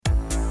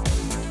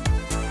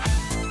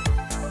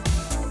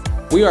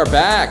We are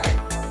back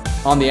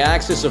on the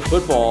Axis of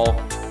Football,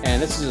 and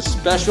this is a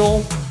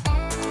special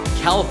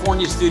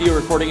California studio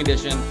recording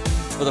edition.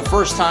 For the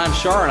first time,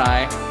 Shar and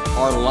I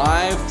are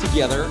live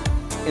together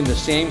in the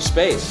same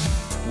space.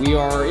 We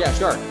are,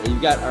 Shar,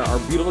 you've got our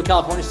beautiful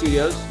California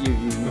studios.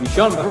 You've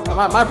shown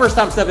my first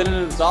time stepping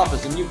into this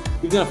office, and you've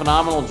done a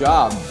phenomenal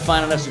job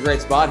finding us a great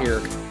spot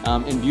here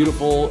in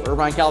beautiful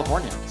Irvine,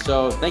 California.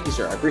 So thank you,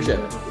 sir. I appreciate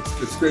it.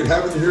 It's great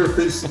having you here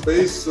face to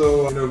face.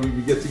 So, we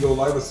get to go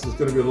live. This is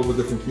going to be a little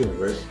bit different feeling,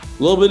 right?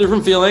 A little bit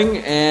different feeling.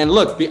 And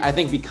look, I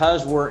think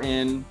because we're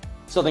in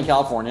Southern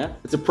California,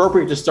 it's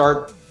appropriate to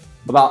start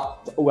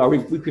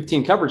week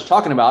 15 coverage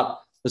talking about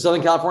the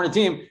Southern California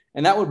team.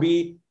 And that would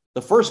be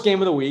the first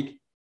game of the week,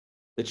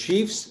 the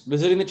Chiefs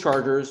visiting the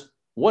Chargers.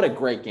 What a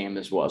great game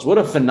this was. What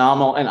a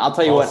phenomenal. And I'll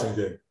tell you awesome what,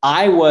 game.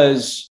 I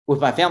was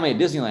with my family at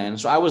Disneyland.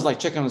 So I was like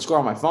checking the score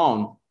on my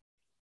phone.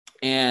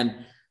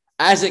 And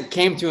as it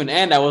came to an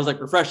end, I was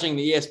like refreshing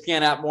the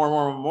ESPN app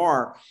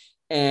more.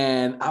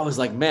 And I was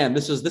like, man,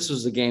 this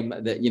was a game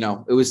that,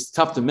 it was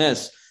tough to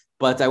miss.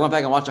 But I went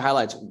back and watched the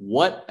highlights.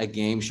 What a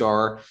game,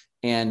 Shar.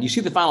 And you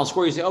see the final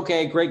score, you say,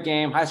 okay, great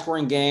game, high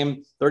scoring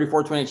game,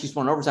 34-28, Chiefs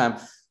won in overtime.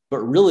 But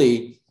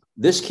really,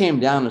 this came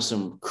down to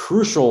some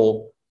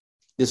crucial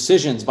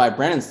decisions by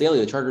Brandon Staley,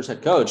 the Chargers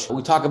head coach.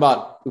 We talk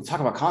about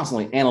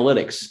constantly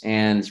analytics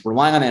and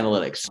relying on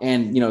analytics.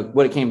 And,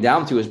 what it came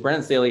down to is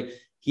Brandon Staley,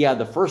 he had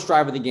the first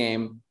drive of the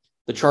game.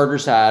 The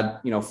Chargers had,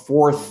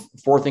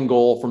 fourth and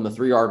goal from the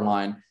 3-yard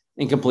line,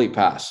 incomplete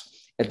pass.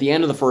 At the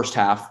end of the first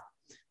half,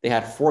 they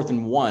had 4th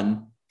and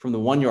 1 from the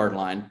 1-yard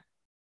line,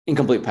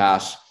 incomplete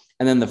pass.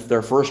 And then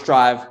their first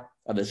drive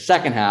of the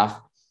second half,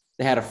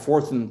 they had a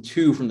 4th and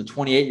 2 from the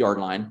 28-yard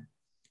line,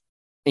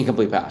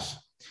 incomplete pass.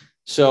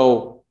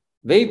 So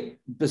they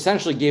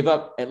essentially gave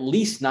up at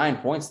least 9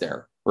 points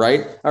there,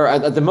 right? Or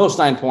at the most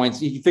 9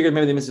 points. You figured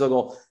maybe they missed a field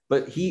goal,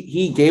 but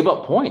he gave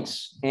up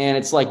points. And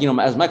it's like,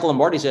 as Michael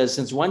Lombardi says,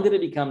 since when did it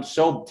become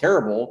so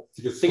terrible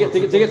to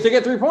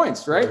get 3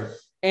 points, right?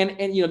 And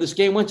this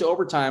game went to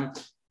overtime.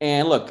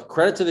 And look,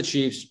 credit to the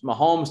Chiefs.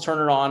 Mahomes turned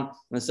it on in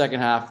the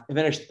second half. He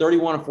finished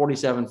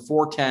 31-47,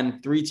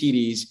 410, 3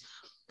 TDs.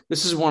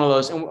 This is one of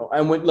those.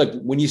 And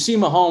when you see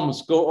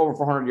Mahomes go over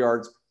 400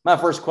 yards, my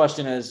first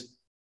question is,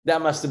 that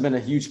must have been a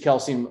huge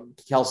Kelsey and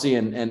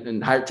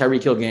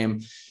Tyreek Hill game.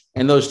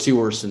 And those two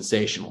were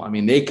sensational. I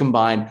mean, they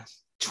combined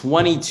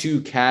 22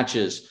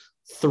 catches,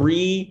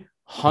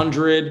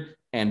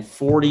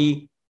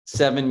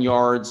 347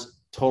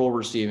 yards total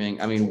receiving.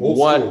 I mean, Old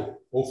school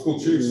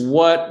Chiefs.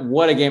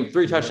 What a game.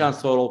 3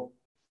 touchdowns total.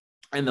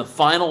 And the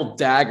final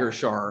dagger,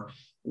 Shar,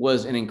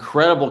 was an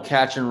incredible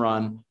catch and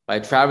run by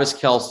Travis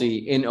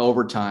Kelce in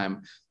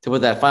overtime to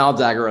put that final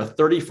dagger, a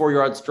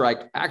 34-yard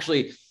strike.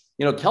 Actually,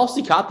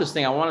 Kelce caught this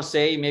thing, I want to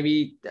say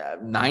maybe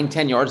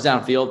 9-10 yards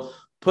downfield,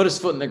 put his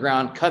foot in the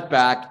ground, cut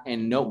back,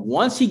 and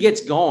once he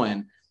gets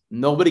going,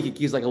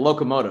 he's like a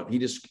locomotive. He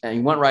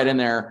went right in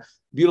there.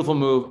 Beautiful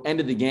move,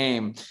 ended the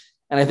game.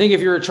 And I think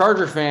if you're a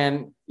Charger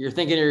fan, you're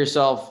thinking to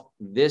yourself,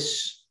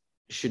 this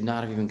should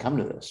not have even come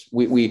to this.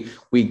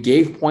 We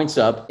gave points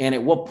up. And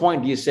at what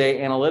point do you say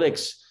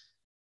analytics,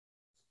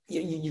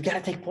 you got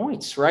to take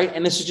points, right?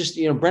 And this is just,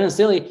 Brandon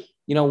Staley,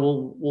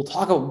 we'll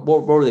talk about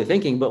what were they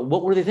thinking, but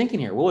what were they thinking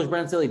here? What was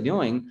Brandon Staley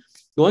doing?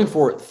 Going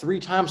for it 3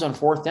 times on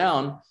 4th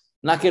down,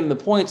 not getting the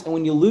points. And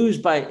when you lose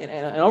by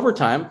an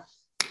overtime,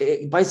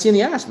 it bites you in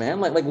the ass, man.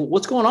 Like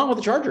what's going on with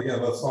the Chargers? Yeah,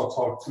 let's not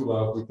talk too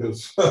loud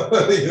because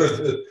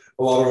a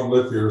lot of them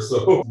live here.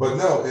 So, but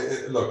no,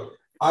 look,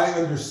 I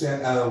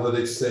understand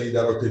analytics saying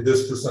that, okay,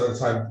 this percent of the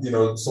time,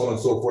 so on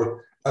and so forth.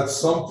 At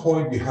some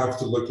point, you have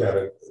to look at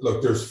it.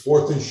 Look, there's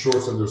 4th and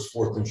shorts and there's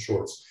 4th and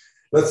shorts.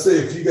 Let's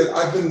say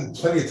I've been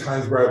plenty of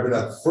times where I've been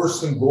at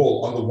 1st and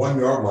goal on the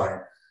 1-yard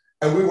line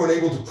and we weren't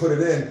able to put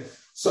it in.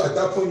 So at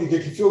that point, you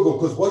get your field goal,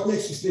 because what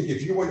makes you think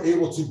if you weren't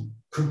able to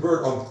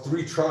convert on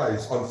 3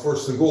 tries on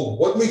 1st and goal,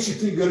 what makes you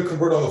think you're going to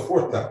convert on the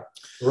 4th down,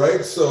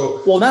 right?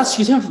 So, well, that's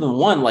he's from the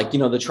 1. Like,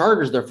 the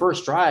Chargers, their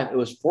first drive, it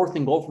was 4th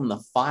and goal from the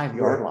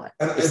 5-yard line.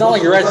 It's not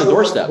like you're right at the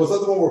doorstep. Was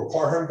that the one where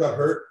Parham got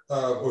hurt,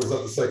 or was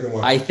that the second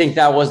one? I think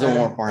that was the one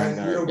where Parham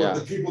got hurt. Yeah.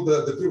 The people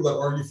that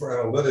argue for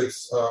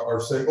analytics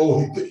are saying,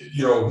 oh,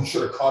 he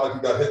should have caught it. He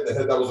got hit in the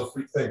head. That was a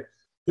freak thing.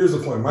 Here's the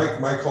point.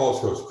 My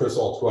college coach, Chris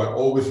Ault, who I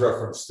always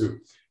reference to,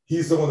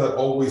 he's the one that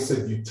always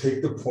said you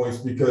take the points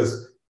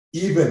because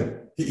even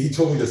he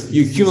told me this.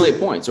 You accumulate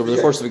points over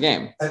the course of a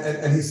game.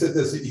 And he said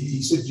this.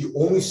 He said you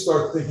only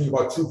start thinking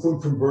about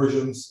 2-point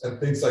conversions and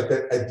things like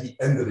that at the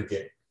end of the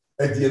game.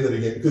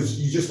 Because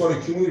you just want to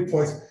accumulate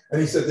points. And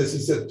he said this. He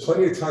said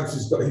plenty of times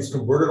he's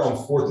converted on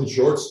 4th and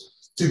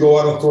shorts to go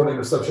out and throw an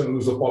interception and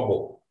lose a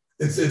fumble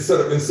instead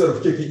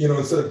of kicking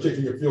a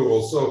field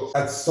goal. So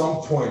at some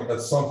point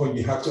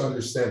you have to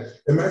understand.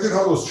 Imagine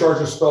how those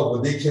Chargers felt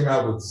when they came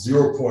out with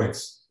 0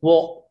 points.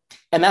 Well.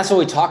 And that's what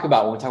we talk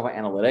about when we talk about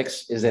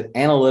analytics, is that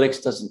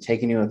analytics doesn't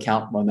take into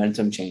account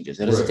momentum changes.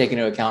 It doesn't take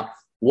into account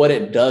what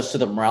it does to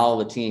the morale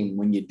of the team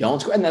when you don't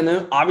score. And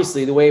then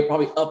obviously the way it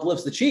probably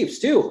uplifts the Chiefs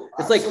too.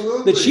 It's Absolutely.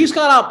 Like the Chiefs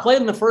got outplayed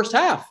in the first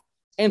half.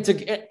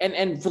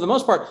 and for the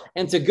most part,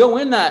 and to go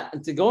into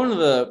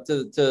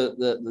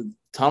the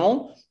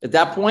tunnel at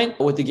that point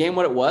with the game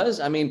what it was.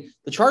 I mean,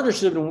 the Chargers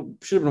should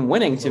have been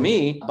winning to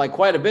me by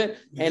quite a bit,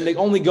 and they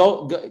only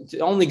go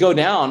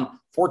down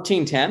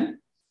 14-10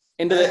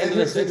 into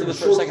the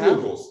second half.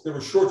 They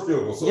were short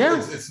field goals, so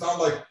it's not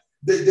like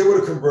they would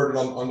have converted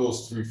on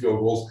those 3 field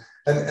goals.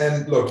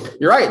 And look,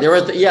 you're right. They were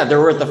at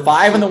the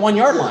 5 and the 1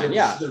 yard line.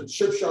 Yeah, they're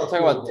chip shot.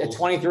 Talking about a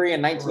 23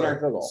 and 19 yard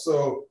field goal.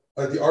 So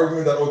the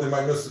argument that they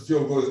might miss the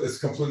field goal is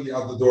completely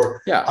out the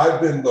door. Yeah,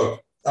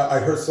 I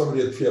heard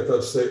somebody at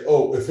PFF say,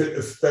 if it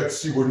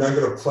affects you, we're not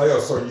going to play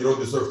us, or you don't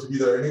deserve to be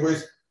there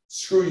anyways.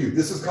 Screw you.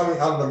 This is coming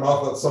out of the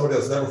mouth of somebody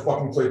that's never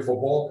fucking played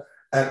football.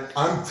 And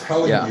I'm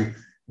telling you,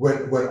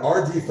 when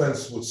our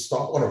defense would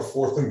stop on a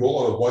 4th and goal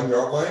on a 1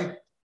 yard line,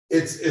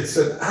 it's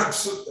an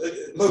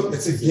absolute look.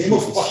 It's a game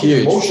of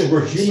fucking emotion.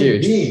 We're human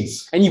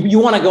beings, and you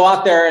want to go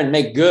out there and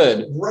make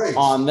good right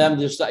on them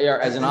just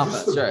as an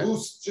offense.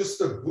 Just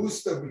the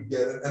boost that we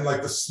get, and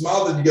like the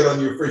smile that you get on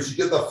your face. You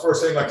get that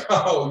first thing, like,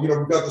 we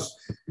got this.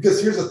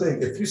 Because here's the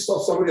thing: if you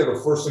stop somebody at a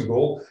 1st and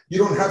goal, you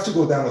don't have to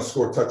go down and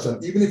score a touchdown.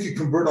 Even if you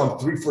convert on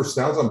 3 first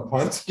downs on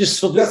punts,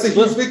 that's a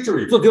huge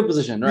victory. Flip field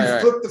position,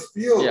 right? Flip the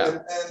field,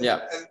 and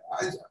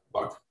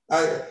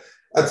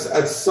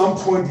at some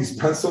point, these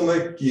pencil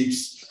neck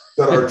geeks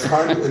that are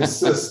trying to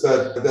insist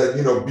that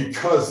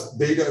because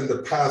data in the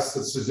past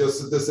has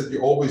suggested this, that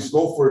you always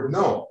go for it.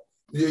 No,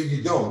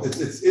 you don't.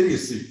 It's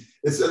idiocy.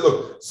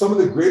 Look, some of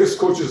the greatest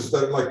coaches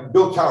that, like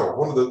Bill Cowher,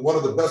 one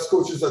of the best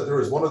coaches that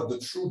there is, one of the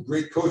true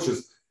great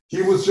coaches.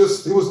 He was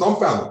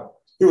dumbfounded.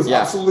 He was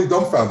absolutely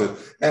dumbfounded.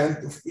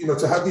 And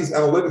to have these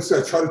analytics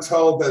that try to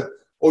tell that,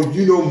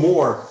 you know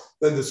more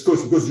than this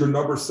coach because your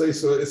numbers say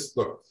so.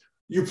 Look,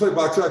 you play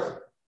blackjack.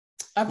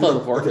 I've played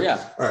before,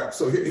 yeah. All right,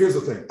 so here's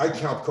the thing. I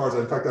count cards.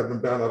 In fact, I've been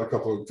banned at a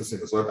couple of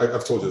casinos. So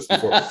I've told you this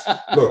before.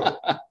 Look,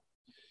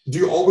 do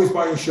you always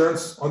buy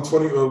insurance on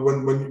 20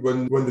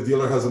 when the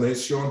dealer has an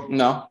ace shown?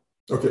 No.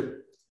 Okay.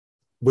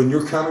 When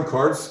you're counting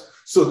cards,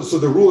 so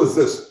the rule is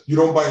this: you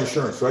don't buy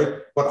insurance, right?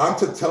 But I'm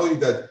to tell you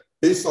that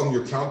based on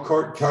your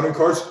counting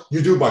cards,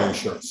 you do buy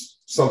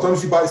insurance.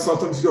 Sometimes you buy,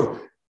 sometimes you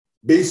don't.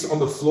 Based on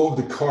the flow of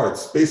the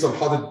cards, based on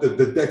how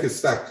the deck is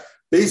stacked,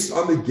 based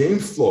on the game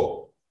flow.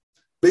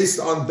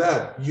 Based on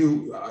that,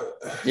 you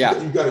got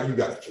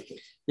to kick it.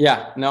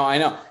 Yeah, no, I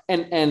know.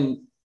 And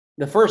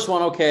the first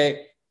one,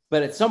 okay,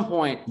 but at some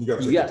point you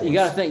got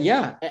to think,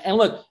 And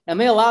look, and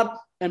they allowed,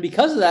 and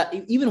because of that,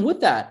 even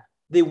with that,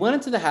 they went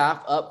into the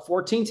half up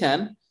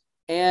 14-10,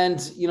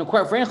 and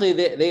quite frankly,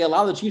 they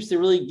allowed the Chiefs to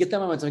really get that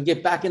momentum and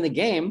get back in the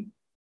game.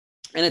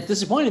 And it's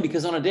disappointing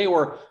because on a day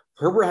where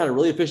Herbert had a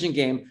really efficient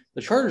game,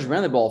 the Chargers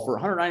ran the ball for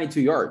 192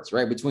 yards,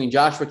 right? Between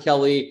Joshua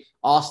Kelly,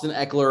 Austin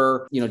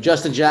Eckler,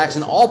 Justin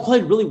Jackson, all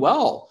played really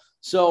well.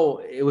 So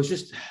it was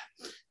just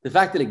the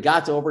fact that it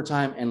got to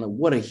overtime, and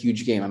what a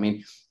huge game. I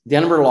mean,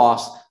 Denver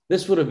lost.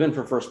 This would have been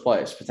for first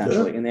place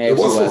potentially in the AFC West.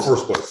 It was for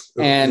first place.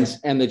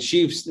 And the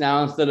Chiefs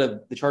now, instead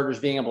of the Chargers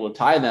being able to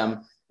tie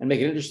them and make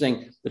it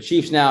interesting, the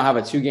Chiefs now have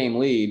a 2-game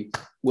lead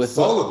with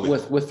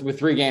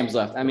 3 games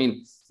left. I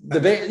mean,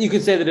 you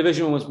could say the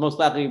division was most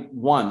likely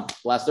won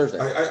last Thursday.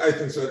 I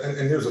think so.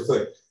 And here's the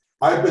thing.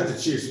 I bet the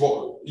Chiefs,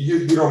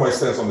 you know my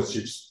stance on the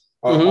Chiefs.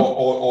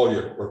 All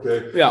year,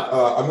 okay? Yeah.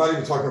 I'm not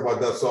even talking about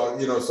that. So,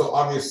 so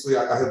obviously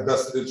I had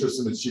vested interest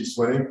in the Chiefs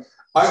winning.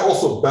 I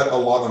also bet a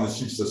lot on the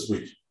Chiefs this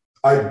week.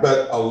 I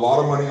bet a lot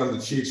of money on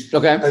the Chiefs.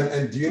 Okay.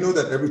 And do you know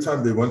that every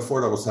time they went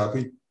for it, I was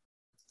happy?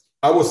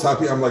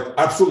 I'm like,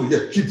 absolutely,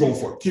 yeah, keep going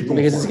for it. Keep going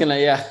because for it's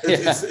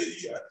it. Going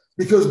to,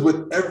 because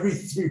with every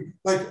 3,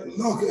 like,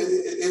 look,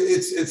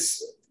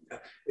 it's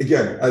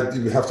again,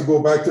 you have to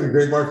go back to the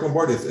great Mark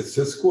Lombardi. It's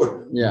his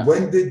quote. Yeah.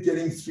 When did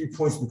getting 3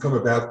 points become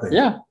a bad thing?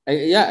 Yeah,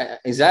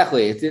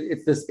 exactly.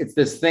 It's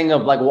this thing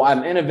of like, well,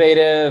 I'm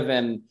innovative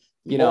and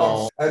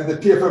and the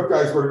PFF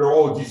guys were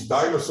all these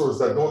dinosaurs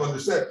that don't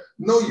understand.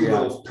 No, you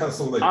little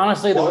pencil neck.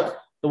 Honestly,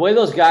 the way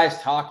those guys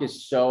talk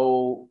is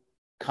so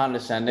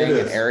condescending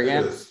and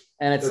arrogant,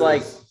 and it's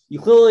like you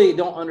clearly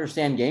don't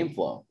understand game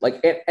flow.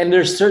 Like, and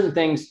there's certain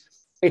things.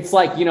 It's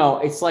like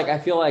I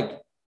feel like.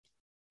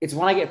 It's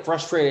when I get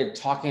frustrated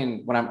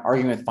talking when I'm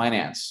arguing with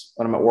finance,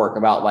 when I'm at work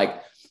about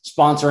like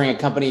sponsoring a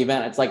company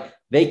event. It's like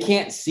they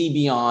can't see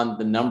beyond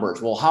the numbers.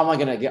 Well, how am I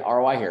going to get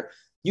ROI here?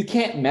 You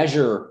can't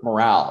measure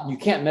morale. You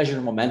can't measure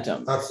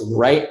momentum. Absolutely.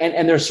 Right.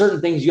 And there's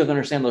certain things you have to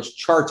understand those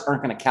charts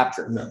aren't going to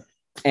capture. No.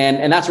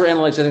 And that's where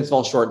analytics, I think,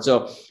 falls short.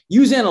 So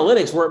use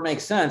analytics where it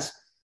makes sense.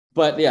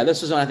 But yeah,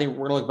 this is when I think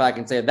we're going to look back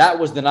and say that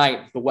was the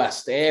night the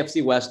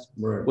AFC West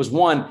was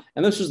won.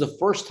 And this was the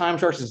first time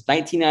since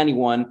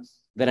 1991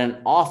 that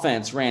an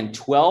offense ran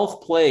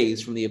 12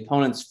 plays from the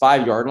opponent's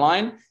 5-yard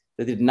line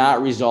that did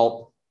not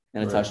result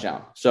in a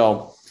touchdown.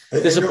 So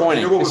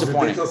disappointing. What was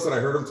ridiculous that I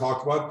heard him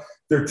talk about?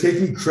 They're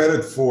taking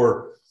credit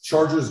for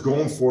Chargers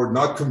going for it,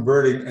 not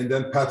converting, and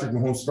then Patrick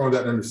Mahomes throwing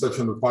that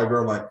interception on the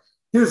 5-yard line.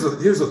 Here's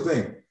the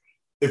thing.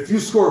 If you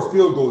score a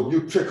field goal,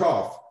 you kick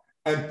off,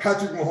 and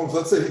Patrick Mahomes,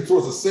 let's say he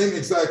throws the same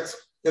exact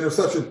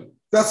interception,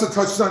 that's a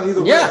touchdown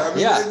either way. I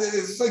mean,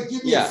 it's like,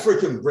 give me a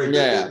freaking break.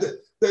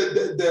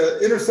 the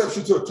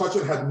interception to a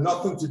touchdown had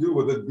nothing to do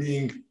with it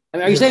being. I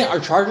mean, are you saying are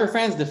Charger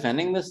fans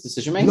defending this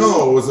decision making?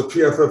 No, it was the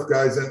PFF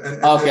guys,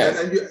 and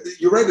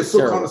you're right. It's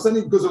so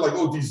condescending because they're like,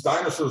 oh, these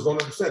dinosaurs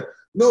don't understand.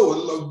 No,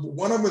 look,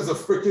 one of them is a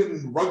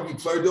freaking rugby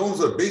player. The other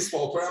one's a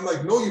baseball player. I'm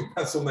like, no, you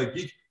pencil neck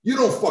geek, you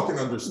don't fucking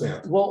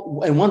understand.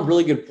 Well, and one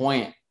really good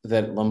point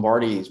that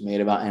Lombardi's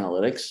made about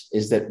analytics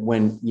is that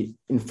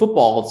in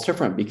football, it's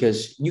different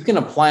because you can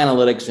apply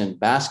analytics in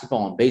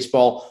basketball and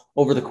baseball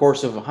over the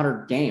course of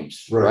 100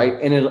 games, right?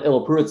 And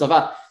it'll prove itself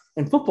out.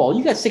 In football,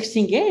 you got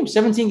 16 games,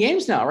 17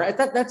 games now, right?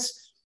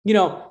 That's,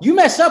 you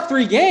mess up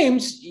 3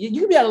 games, you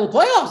can be out of the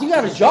playoffs. You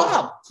got a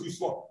job. Too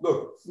small.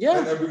 Look, yeah.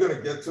 And we're going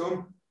to get to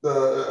them.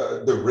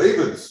 The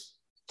Ravens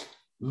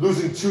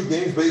losing 2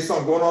 games based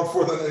on going on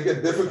fourth, and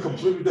again,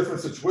 completely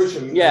different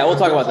situation. Yeah, we'll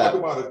talk about that.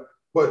 About it.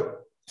 But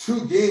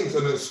 2 games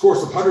and it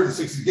scores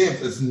 160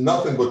 games is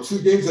nothing, but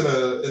 2 games in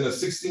a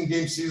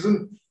 16-game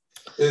season.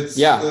 It's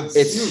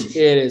huge.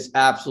 It is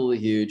absolutely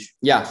huge.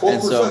 Yeah.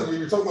 12%.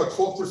 You're talking about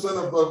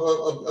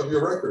 12% of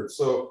your record.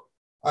 So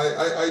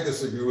I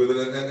disagree with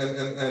it.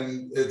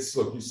 And it's,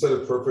 look, you said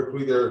it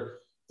perfectly.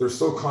 They're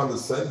so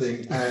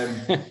condescending,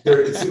 and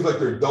it seems like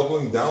they're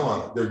doubling down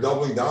on it. They're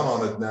doubling down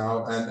on it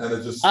now, and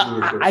it's just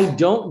I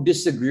don't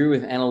disagree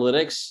with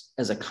analytics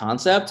as a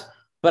concept,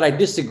 but I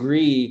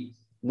disagree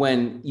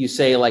when you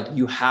say like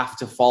you have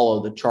to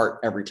follow the chart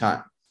every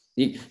time.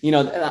 And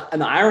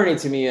the irony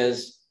to me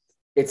is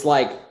it's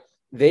like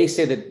they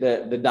say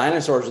that the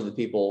dinosaurs are the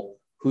people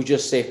who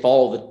just say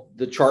follow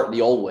the chart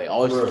the old way,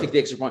 always kick the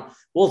extra point.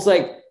 Well, it's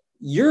like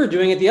you're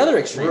doing it the other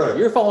extreme. Right.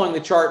 You're following the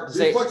chart to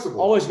say flexible.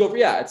 Always go for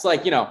it's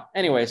like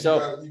anyway.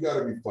 So you got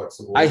to be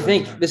flexible. I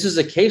think this is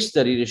a case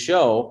study to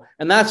show,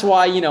 and that's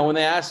why when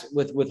they asked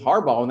with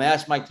Harbaugh, when they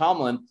asked Mike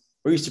Tomlin,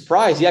 were you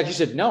surprised? He actually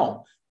said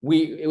no.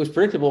 It was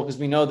predictable because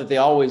we know that they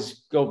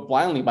always go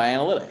blindly by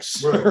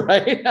analytics,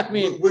 right? I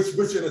mean,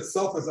 which in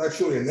itself is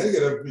actually a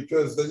negative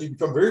because then you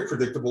become very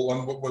predictable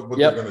on what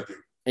they're going to do.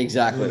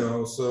 Exactly.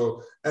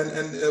 So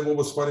and what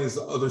was funny is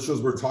the other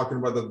shows we're talking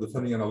about the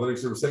defending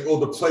analytics. They were saying, oh,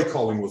 the play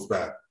calling was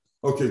bad.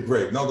 Okay,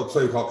 great. Now the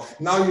play call.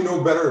 Now you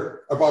know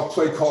better about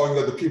play calling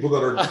than the people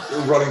that are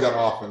running that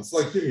offense.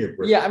 Like, give me a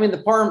break. Yeah, I mean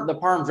the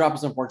Parham drop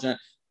is unfortunate.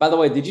 By the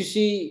way, did you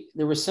see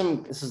there was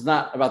some? This is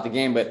not about the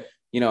game, but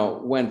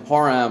when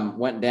Parham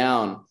went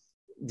down,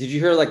 did you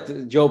hear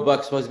like Joe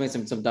Buck supposedly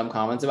made some dumb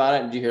comments about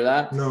it? Did you hear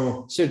that?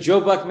 No. So Joe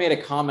Buck made a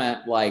comment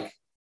like,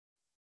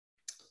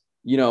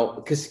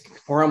 because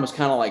Parham was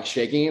kind of like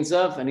shaking and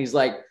stuff, and he's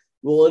like,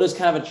 well, it is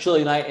kind of a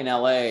chilly night in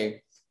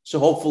LA. So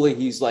hopefully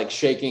he's like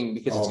shaking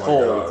because it's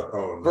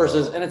cold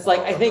versus, and it's like,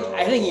 I think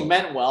he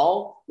meant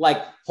well,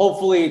 like,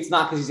 hopefully it's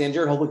not because he's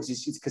injured, hopefully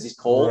because he's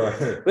cold,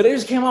 but it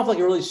just came off like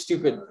a really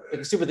stupid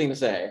thing to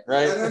say.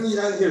 Right. And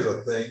here's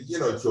the thing,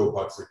 Joe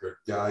Buck's a good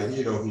guy.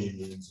 He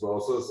means well.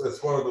 So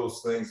it's one of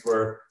those things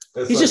where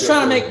he's just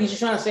trying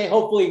to say,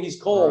 hopefully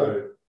he's cold.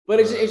 Right. But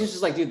it's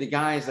just like, dude, the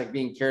guy's like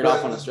being carried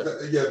off on a strip.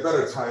 Yeah.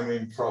 Better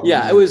timing. Probably.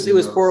 Yeah. It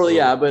was poorly. So.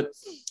 Yeah. But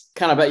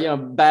kind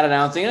of, bad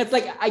announcing. And it's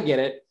like, I get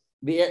it.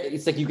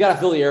 It's like you got to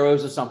fill the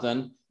airwaves with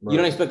something. Right. You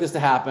don't expect this to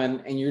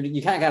happen, and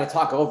you kind of got to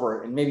talk over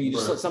it, and maybe you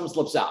just something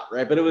slips out,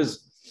 right? But it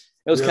was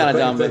kind of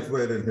dumb.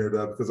 Thankfully, I didn't hear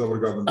that because I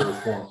would have gotten the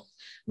response.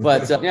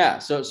 But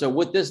so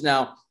with this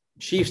now,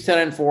 Chiefs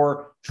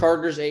 10-4,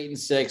 Chargers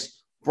 8-6,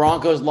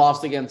 Broncos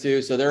lost again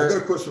too. So I got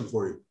a question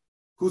for you.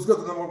 Who's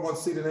got the number 1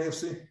 seed in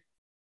AFC?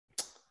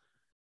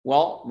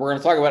 Well, we're going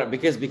to talk about it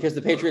because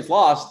the Patriots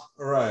lost.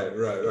 Right.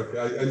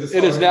 Okay.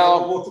 It is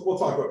now. We'll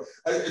talk about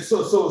it.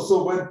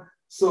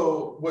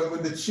 So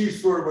when the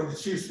Chiefs were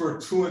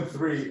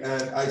 2-3,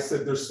 and I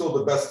said they're still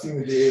the best team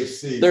in the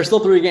AFC. There's still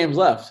 3 games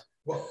left.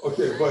 Well,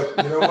 okay,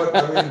 but you know what?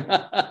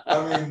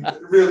 I mean,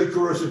 really,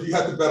 Kurosh, if you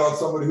had to bet on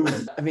somebody who,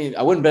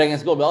 I wouldn't bet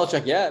against Bill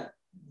Belichick yet.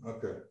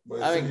 Okay,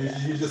 but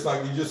you just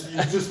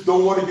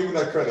don't want to give him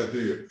that credit, do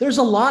you? There's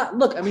a lot.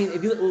 Look,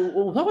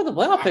 we'll talk about the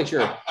playoff picture.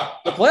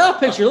 The playoff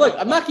picture. Look,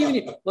 I'm not giving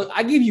you. Look,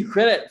 I give you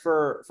credit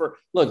for.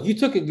 Look, you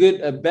took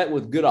a bet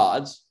with good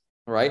odds,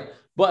 right?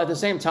 But at the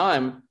same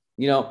time,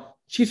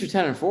 Chiefs are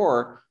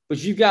 10-4,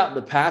 but you've got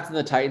the Pats and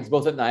the Titans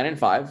both at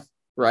 9-5,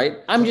 right?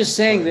 I'm just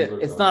saying that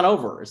it's not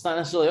over. It's not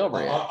necessarily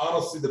over yet.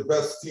 Honestly, the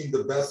best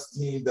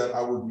team that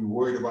I would be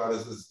worried about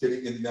is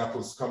getting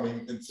Indianapolis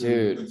coming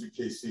into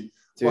KC.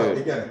 But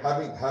again,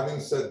 having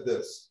said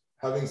this,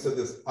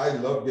 I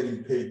love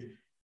getting paid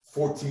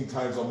 14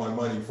 times on my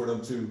money for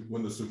them to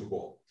win the Super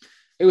Bowl.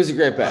 It was a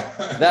great bet.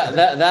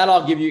 That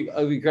I'll give you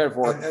credit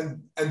for.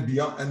 And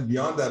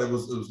beyond that, it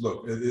was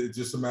look. It's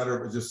just a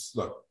matter of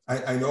look.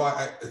 I know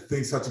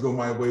things had to go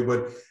my way,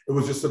 but it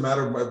was just a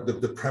matter of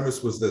the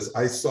premise was this.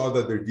 I saw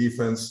that their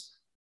defense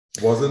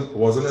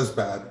wasn't as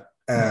bad,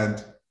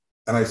 and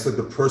I said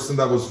the person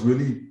that was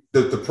really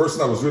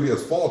at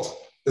fault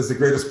is the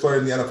greatest player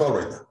in the NFL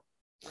right now.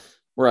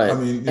 Right.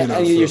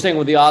 And you're saying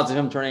with the odds of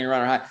him turning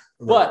around are high. Right.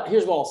 But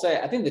here's what I'll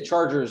say. I think the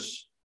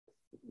Chargers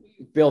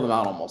bailed them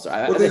out almost.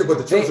 But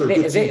the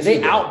Chargers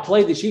they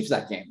outplayed the Chiefs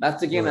that game.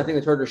 That's the game I think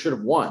the Chargers should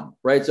have won.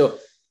 Right. So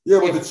yeah,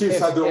 but the Chiefs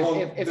had their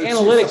own. If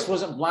analytics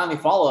wasn't blindly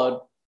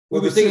followed,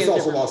 Well, the Chiefs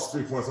also lost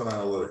 3 points on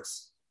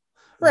analytics.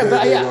 Right,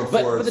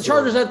 but the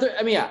Chargers, I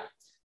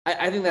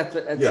think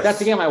that's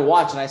the game I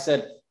watched, and I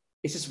said,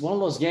 it's just one of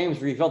those games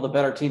where you felt the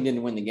better team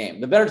didn't win the game.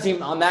 The better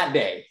team on that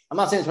day, I'm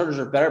not saying the Chargers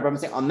are better, but I'm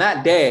saying on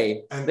that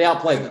day, they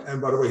outplayed them. And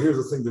by the way, here's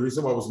the thing. The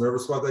reason why I was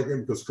nervous about that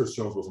game because Chris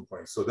Jones wasn't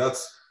playing. So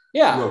that's –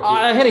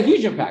 I had a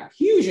huge impact.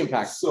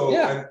 So,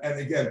 and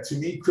again, to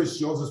me, Chris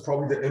Jones is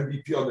probably the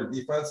MVP on their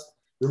defense.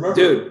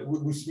 Remember,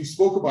 we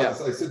spoke about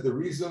this. I said the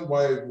reason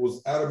why I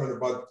was adamant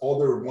about all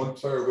their one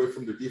player away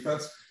from their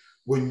defense,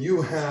 when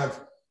you have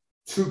 –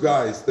 two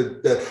guys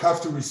that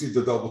have to receive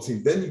the double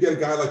team. Then you get a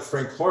guy like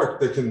Frank Clark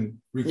that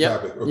can wreak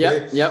havoc.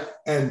 Okay.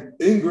 Yep. And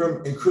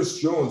Ingram and Chris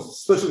Jones,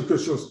 especially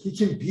Chris Jones, he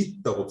can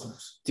beat double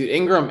teams. Dude,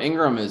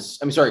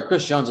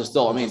 Chris Jones is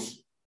still,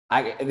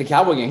 the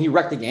Cowboy game, he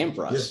wrecked the game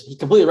for us. He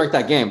completely wrecked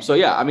that game. So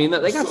yeah,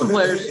 they got some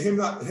players. Him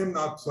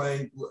not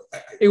playing.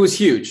 It was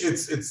huge.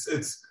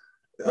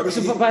 But I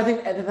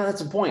think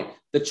that's the point.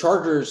 The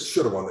Chargers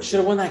should have won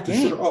that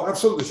game.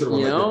 Absolutely should have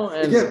won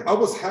that game. Again, I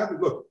was happy.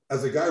 Look,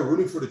 as a guy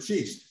rooting for the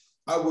Chiefs,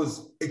 I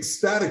was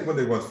ecstatic when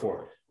they went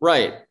for it.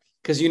 Right,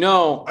 because there's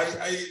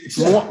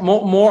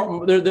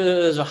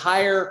a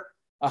higher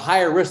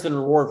risk than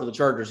reward for the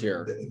Chargers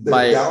here.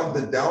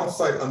 The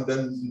downside on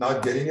them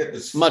not getting it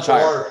is much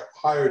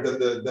higher than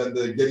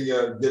the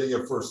getting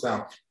a first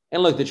down.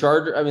 And look,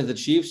 the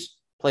Chiefs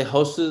play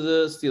host to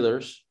the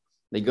Steelers.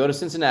 They go to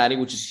Cincinnati,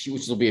 which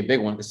will be a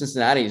big one because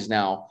Cincinnati is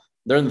now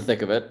they're in the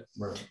thick of it.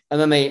 Right. And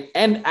then they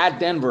end at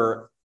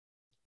Denver.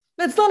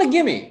 That's not a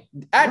gimme.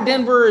 At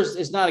Denver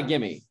is not a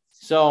gimme.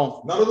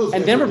 So none of those.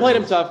 And Denver played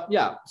them tough.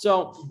 Yeah.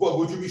 So. Well,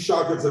 would you be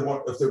shocked if they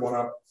won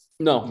out?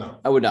 No,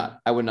 I would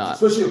not.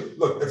 Especially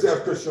look if they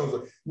have Chris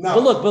Jones.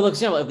 But look,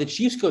 Samuel, if the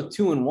Chiefs go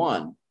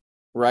 2-1,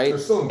 right?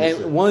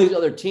 And one of these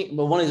other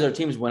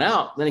teams went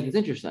out, then it gets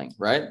interesting,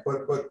 right?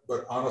 But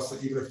honestly,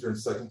 even if they're in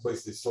second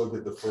place, they still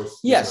get the first.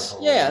 Yes,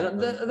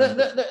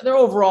 they're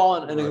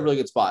overall in a really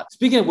good spot.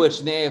 Speaking of which,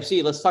 in the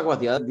AFC, let's talk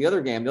about the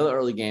other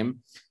early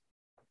game.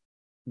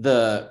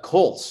 The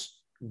Colts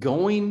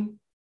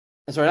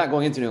not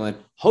going into New England,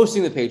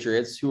 hosting the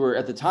Patriots, who were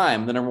at the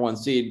time the number 1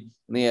 seed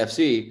in the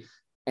AFC.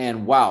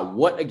 And wow,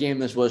 what a game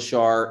this was,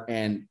 Shar.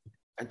 And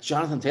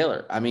Jonathan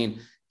Taylor.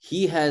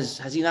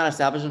 Has he not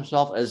established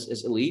himself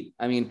as elite?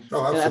 And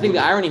I think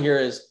the irony here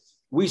is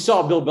we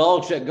saw Bill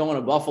Belichick go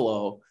into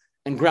Buffalo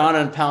and ground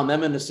and pound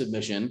them into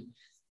submission.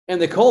 And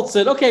the Colts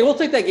said, okay, we'll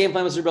take that game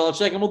plan, Mr.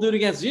 Belichick, and we'll do it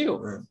against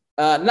you.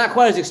 Right. Not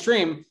quite as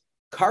extreme.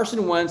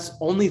 Carson Wentz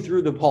only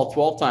threw the ball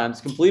 12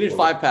 times, completed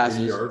 5 passes.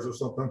 80 yards or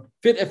something?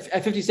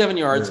 At 57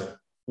 yards,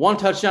 1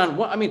 touchdown.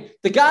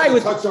 The guy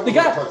with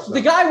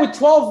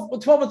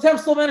 12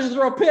 attempts still managed to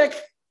throw a pick.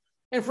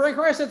 And Frank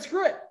Reich said,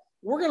 screw it.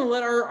 We're going to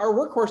let our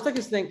workhorse take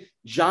his thing.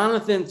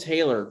 Jonathan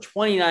Taylor,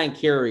 29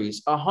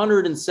 carries,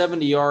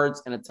 170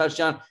 yards, and a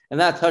touchdown. And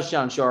that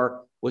touchdown,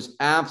 Shar, was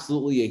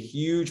absolutely a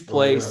huge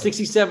play.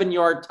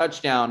 67-yard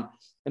touchdown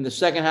in the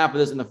second half of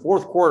this, in the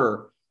fourth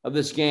quarter of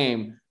this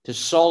game, to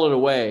saw it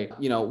away,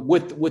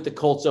 with the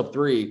Colts up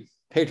 3.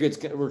 Patriots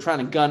were trying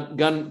to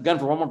gun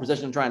for one more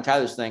possession and try and tie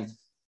this thing,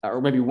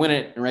 or maybe win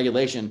it in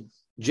regulation.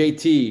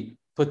 JT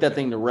put that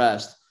thing to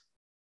rest.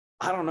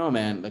 I don't know,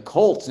 man. The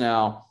Colts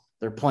now,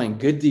 they're playing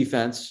good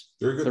defense.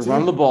 They're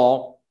running the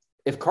ball.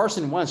 If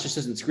Carson Wentz just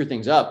doesn't screw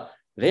things up,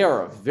 they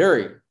are a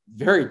very,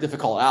 very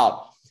difficult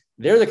out.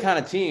 They're the kind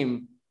of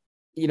team,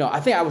 I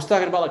think I was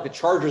talking about the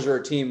Chargers are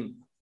a team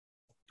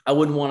I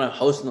wouldn't want to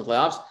host in the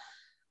playoffs.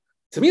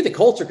 To me, the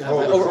Colts are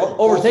kind of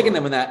overtaking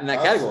them in that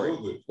category.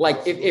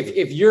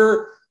 If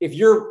you're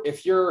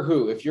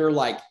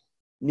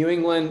New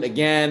England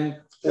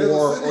again,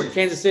 or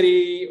Kansas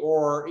City,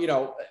 or do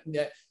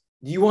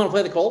you want to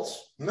play the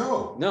Colts?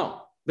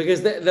 No,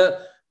 because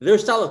their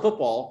style of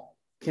football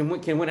can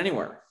win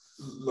anywhere.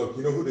 Look,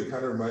 you know who they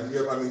kind of remind me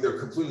of? They're a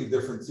completely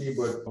different team,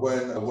 but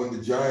when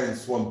the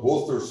Giants won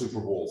both their Super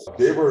Bowls,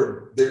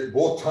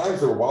 both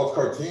times they were wild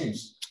card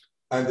teams.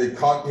 And they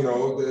caught,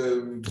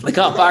 they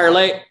caught fire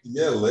late.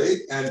 Yeah,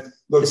 late. And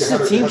look, this is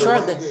a team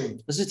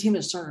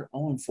that started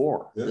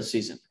 0-4 this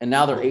season, and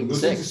now they're 8-6.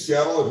 Losing to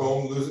Seattle at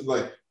home, losing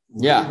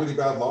really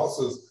bad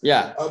losses.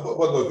 Yeah. But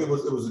look, it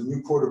was a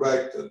new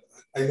quarterback.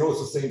 I know it's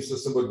the same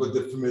system, but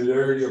the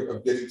familiarity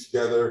of getting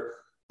together,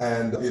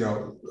 and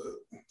they're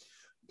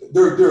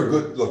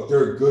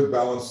a good,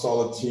 balanced,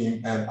 solid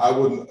team. And I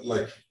wouldn't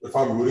if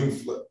I'm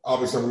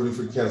obviously I'm rooting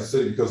for Kansas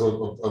City because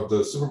of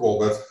the Super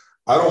Bowl bets.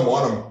 I don't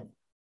want them.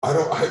 I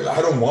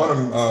don't want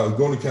them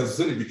going to Kansas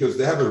City because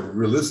they have a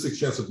realistic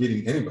chance of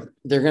beating anybody.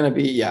 They're going to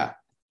be,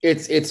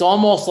 It's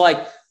almost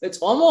like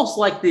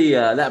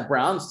the that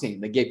Browns team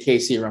that gave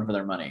KC a run for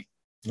their money.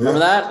 Remember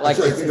that? I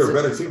think they're a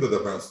better team than the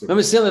Browns team. Let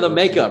me see the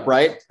makeup,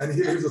 right? And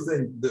here's the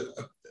thing: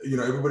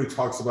 everybody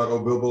talks about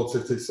Bill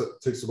Belichick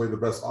takes away the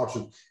best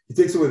option. He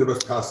takes away the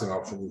best passing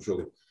option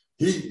usually.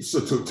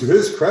 To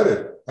his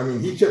credit,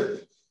 he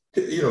kept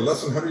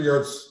less than 100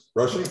 yards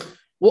rushing.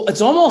 Well,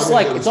 it's almost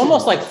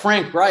like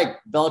Frank Reich,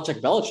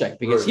 Belichick,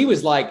 because he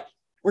was like,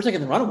 we're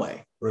taking the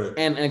runaway. Right.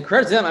 And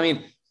credit to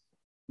them.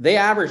 They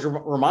averaged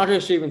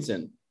Ramondre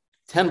Stevenson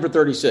 10 for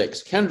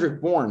 36. Kendrick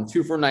Bourne,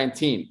 2 for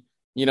 19.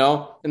 You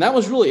know, and that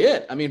was really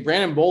it. I mean,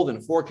 Brandon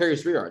Bolden, 4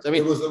 carries, 3 yards. I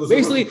mean, it was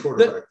basically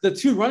the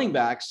 2 running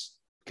backs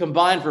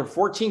combined for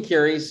 14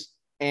 carries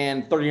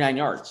and 39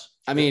 yards.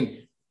 I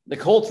mean, the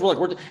Colts were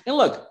like, and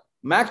look,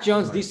 Mac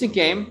Jones, decent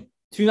game,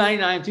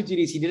 299, 2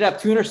 TDs. He did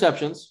have 2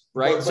 interceptions,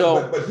 right?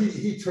 But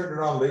he turned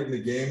it on late in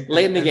the game.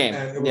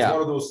 And it was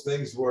one of those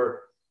things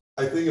where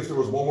I think if there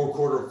was one more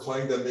quarter of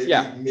playing, then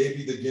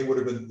maybe the game would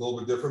have been a little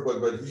bit different.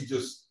 But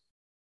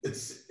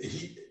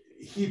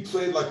he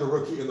played like a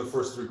rookie in the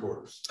first 3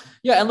 quarters.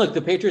 Yeah, and look,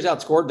 the Patriots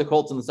outscored the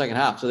Colts in the second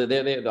half. So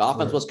the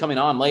offense was coming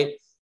on late.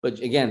 But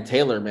again,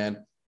 Taylor,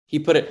 man, he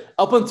put it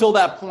up until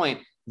that point.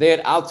 They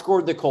had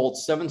outscored the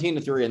Colts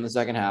 17-3 in the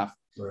second half.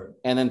 Right.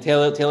 And then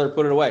Taylor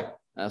put it away.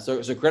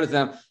 So credit to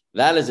them.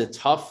 That is a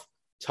tough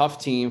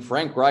team.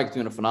 Frank Reich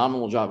doing a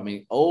phenomenal job. I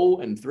mean,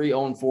 0-3,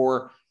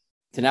 0-4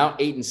 to now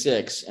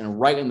 8-6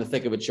 and right in the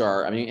thick of a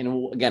chart. I mean,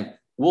 and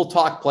we'll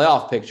talk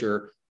playoff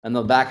picture in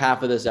the back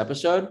half of this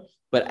episode.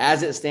 But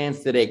as it stands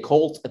today,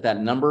 Colts at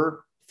that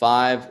number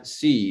 5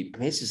 seed. I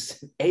mean, it's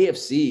just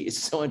AFC is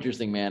so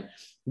interesting, man,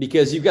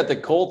 because you've got the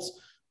Colts.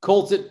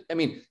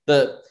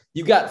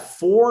 You've got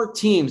 4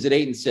 teams at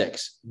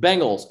 8-6.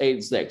 Bengals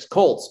 8-6.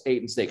 Colts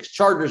 8-6.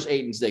 Chargers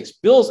 8-6.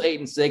 Bills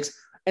 8-6.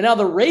 And now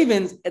the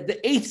Ravens at the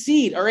 8th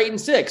seed are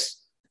 8-6.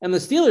 And the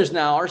Steelers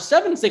now are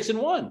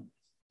 7-6-1.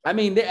 I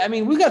mean,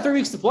 we've got 3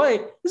 weeks to play.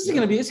 This is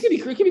going to be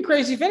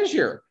crazy finish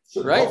here,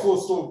 right? Buffalo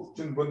still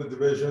can win the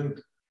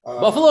division.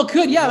 Buffalo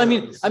could, yeah. I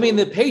mean,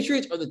 the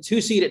Patriots are the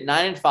 2 seed at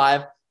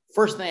 9-5,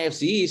 first in the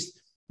AFC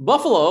East.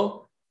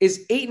 Buffalo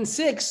is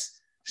 8-6,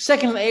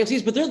 second in the AFC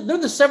East, but they're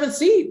the 7th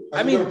seed.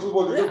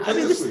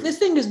 This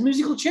thing is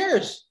musical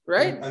chairs,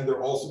 right? And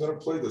they're also going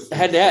to play this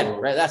head to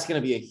head, right? That's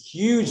going to be a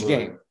huge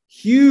game,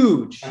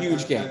 huge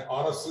game. And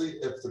honestly,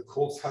 if the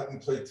Colts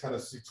hadn't played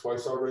Tennessee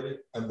twice already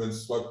and been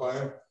swept by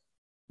them,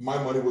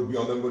 my money would be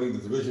on them winning the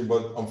division.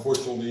 But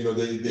unfortunately,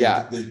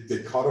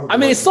 they caught them. I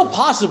mean, it's still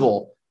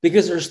possible.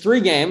 Because there's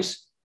 3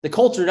 games, the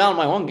Colts are down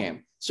by 1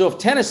 game. So if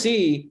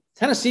Tennessee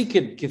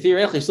could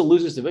theoretically still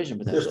lose this division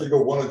potentially. If they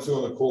go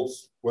 1-2 and the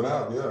Colts went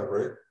out, yeah,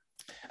 right.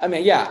 I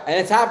mean, yeah, and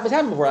it's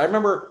happened before. I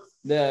remember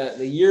the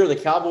year the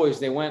Cowboys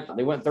they went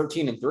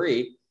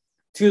 13-3.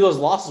 2 of those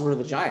losses were to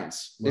the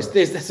Giants. Right.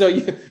 So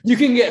you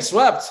can get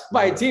swept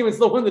by a team and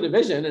still win the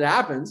division. It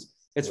happens.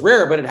 It's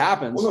rare, but it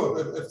happens. Well,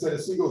 no, if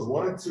Tennessee goes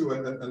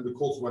 1-2 and the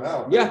Colts went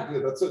out, yeah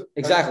that's it.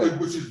 Exactly,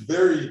 which is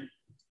very,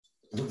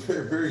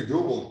 very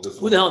doable.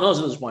 Who the hell knows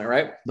at this point,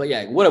 right? But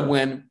yeah, what a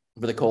win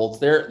for the Colts.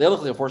 They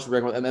look like a force to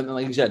reckon with. And then,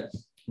 like you said,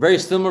 very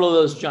similar to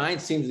those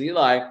Giants teams with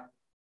Eli.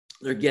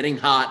 They're getting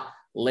hot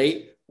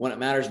late when it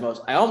matters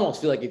most. I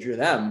almost feel like if you're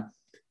them,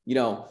 you'd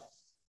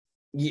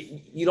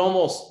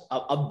almost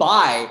a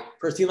bye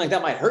for a team like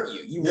that might hurt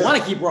you. You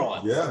want to keep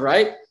rolling,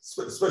 right?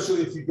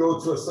 Especially if you go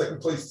to a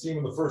second place team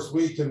in the first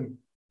week and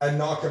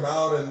knock them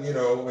out, and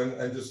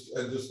and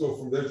just go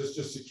from there,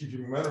 just to keep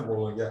your momentum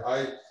rolling.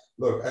 Yeah,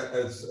 Look,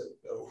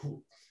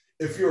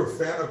 if you're a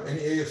fan of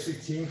any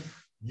AFC team,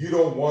 you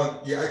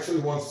actually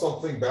want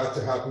something bad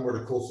to happen where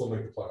the Colts don't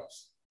make the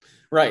playoffs.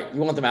 Right.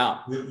 You want them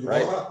out. You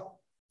right? Want them out.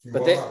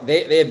 But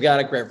they've got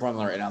a great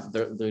formula right now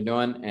that they're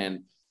doing.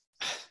 And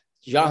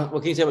Jonathan,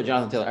 what can you say about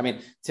Jonathan Taylor? I mean,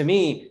 to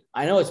me,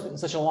 I know it's been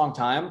such a long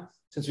time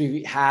since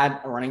we've had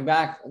a running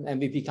back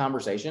MVP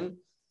conversation.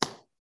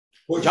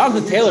 Well,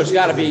 Jonathan Taylor's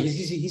got to be.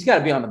 He's got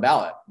to be on the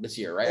ballot this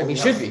year, right? I mean,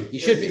 he should be. He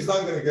should be. He's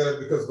not going to get it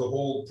because of the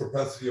whole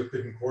propensity of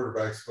picking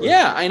quarterbacks.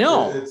 Yeah, I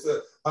know.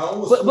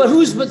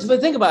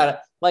 But think about it.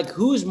 Like,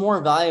 who's more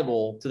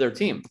valuable to their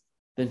team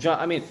than John?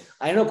 I mean,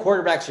 I know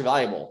quarterbacks are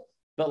valuable,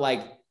 but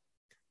like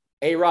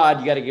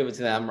A-Rod, you got to give it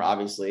to them,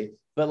 obviously.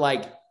 But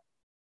like,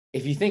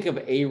 if you think of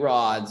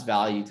A-Rod's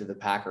value to the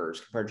Packers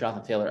compared to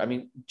Jonathan Taylor, I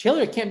mean,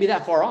 Taylor can't be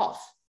that far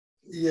off.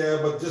 Yeah,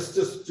 but just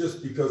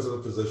because of the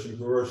position,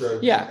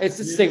 it's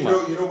a stigma.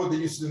 You know what they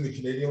used to do in the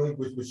Canadian League,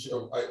 which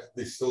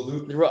they still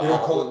do. They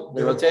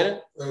rotate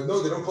it.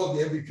 No, they don't call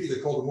it the MVP. They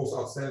call it the most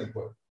outstanding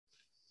player.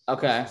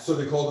 Okay. So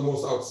they call the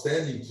most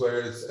outstanding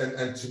players,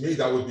 and to me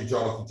that would be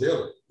Jonathan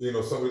Taylor.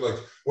 Somebody like,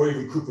 or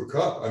even Cooper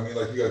Kupp. I mean,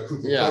 like, you got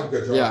Cooper Kupp, you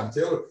got Jonathan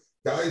Taylor,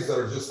 guys that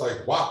are just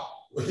like, wow.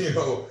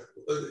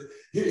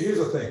 Here's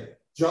the thing: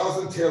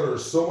 Jonathan Taylor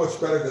is so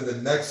much better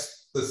than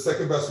the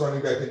second best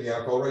running back in the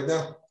NFL right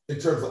now. In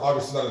terms of,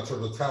 obviously not in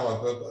terms of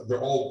talent, but they're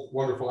all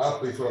wonderful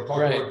athletes. What I'm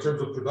talking about in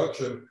terms of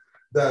production,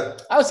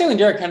 that I was saying when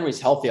Derrick Henry's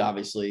healthy,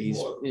 obviously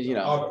we've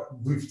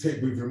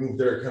removed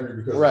Derrick Henry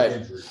because of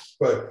injury.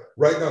 But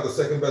right now, the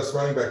second best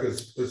running back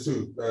is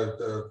who?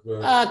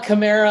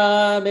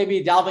 Kamara,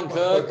 maybe Dalvin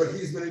Cook. But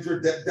he's been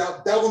injured.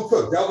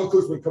 Dalvin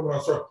Cook's been coming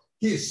on strong.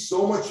 He's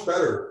so much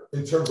better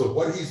in terms of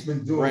what he's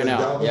been doing right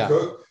now, Dalvin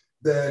Cook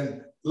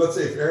than, let's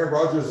say, if Aaron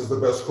Rodgers is the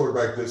best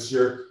quarterback this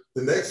year.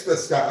 The next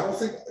best guy, I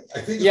think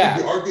it can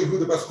be argued who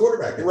the best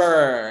quarterback is.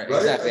 Right?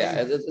 Exactly.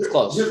 I mean, it's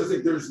close. Here's the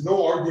thing: there's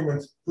no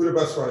argument who the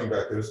best running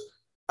back is.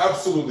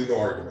 Absolutely no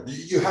argument.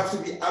 You have to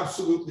be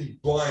absolutely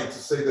blind to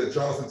say that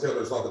Jonathan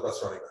Taylor is not the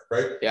best running back,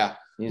 right? Yeah.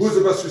 Who's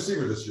the best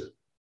receiver this year?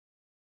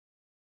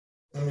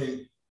 I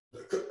mean,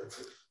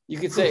 You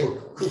could say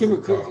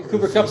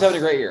Cooper Kupp's having a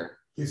great year.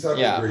 He's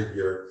having a great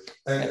year.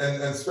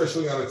 And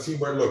especially on a team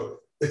where, look,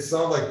 it's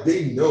not like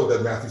they know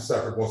that Matthew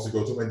Stafford wants to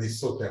go to him and they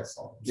still can't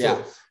stop him.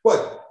 So,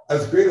 but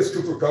as great as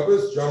Cooper Kupp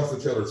is, Jonathan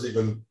Taylor's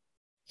even,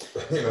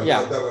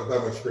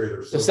 that much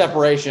greater. So, the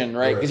separation,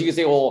 right? Because you can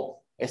say, well,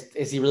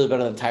 is he really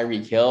better than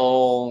Tyreek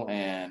Hill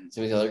and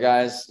some of these other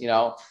guys? You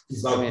know,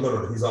 he's not.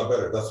 No, he's not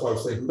better. That's why I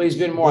was saying. But he's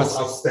been more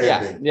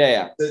outstanding.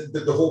 Yeah.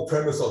 The whole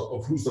premise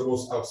of who's the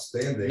most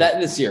outstanding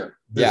this year.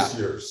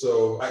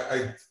 So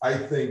I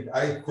think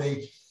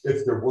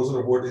if there was an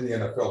award in the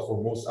NFL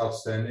for most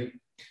outstanding,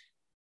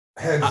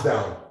 hands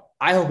down.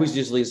 I hope he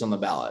just leaves on the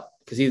ballot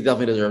because he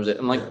definitely deserves it.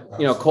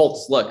 And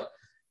Colts, look,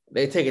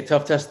 they take a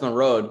tough test on the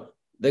road.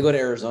 They go to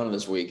Arizona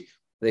this week.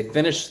 They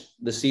finish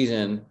the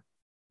season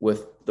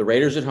with the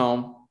Raiders at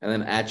home and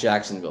then at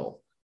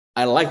Jacksonville.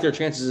 I like their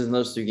chances in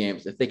those two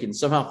games. If they can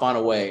somehow find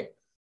a way,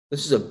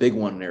 this is a big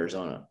one in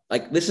Arizona.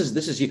 Like this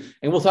is huge.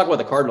 And we'll talk about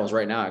the Cardinals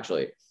right now,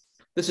 actually.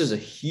 This is a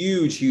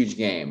huge, huge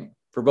game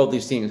for both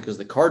these teams because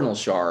the Cardinals,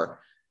 Shar,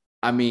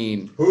 I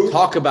mean,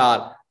 talk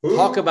about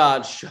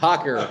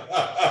shocker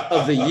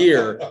of the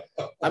year.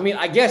 I mean,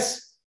 I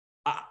guess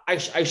I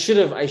should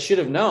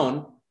have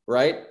known,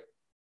 right?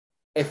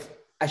 If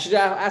I should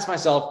have asked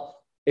myself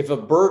if a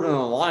bird and a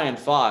lion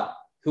fought,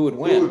 who would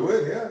win? Who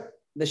would win, yeah.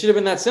 That should have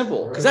been that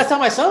simple. Because that's how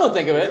my son would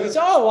think of it. Yeah. He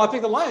said, I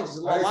pick the Lions.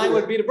 The lion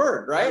would beat a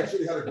bird, right? I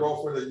actually had a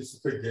girlfriend that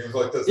used to pick games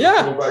like this.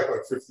 Yeah. Go back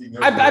like 15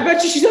 years I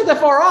bet you she's not that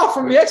far off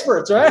from the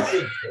experts, right?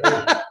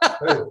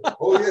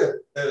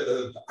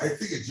 I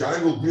think a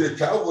giant will beat a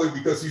cowboy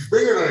because he's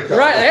bigger than a cowboy.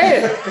 Right,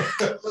 hey.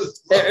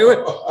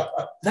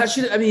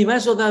 You might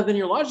as well have been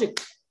your logic.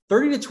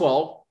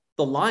 30-12,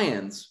 the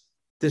Lions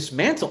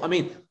dismantle. I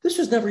mean, this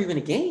was never even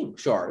a game,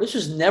 Shar. This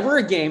was never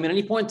a game at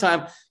any point in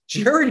time.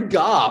 Jared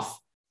Goff,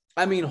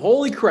 I mean,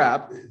 holy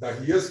crap. Now,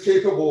 he is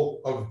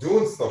capable of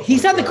doing stuff.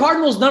 He's had the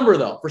Cardinals number,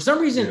 though. For some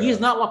reason, he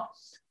is not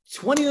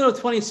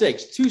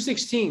 20-26,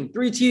 216,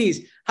 3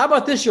 TDs. How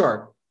about this,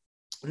 Shar?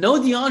 No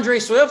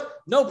DeAndre Swift,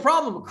 no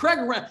problem. Craig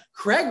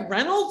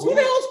Reynolds? Who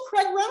the hell is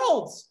Craig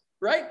Reynolds,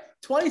 right?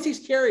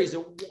 26 carries,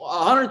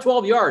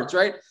 112 yards,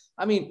 right?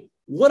 I mean,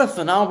 what a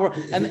phenomenal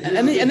 – and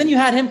then you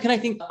had him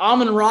connecting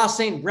Amon-Ra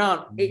St.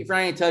 Brown, 8 for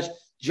 90 touch.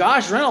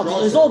 Josh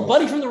Reynolds, his old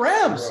buddy from the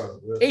Rams,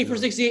 8 for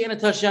 68 and a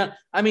touchdown.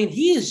 I mean,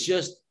 he is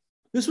just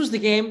 – this was the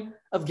game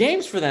of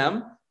games for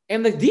them.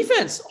 And the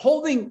defense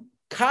holding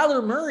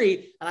Kyler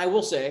Murray. And I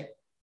will say,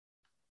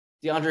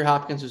 DeAndre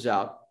Hopkins was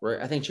out, right?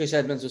 I think Chase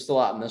Edmonds was still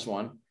out in this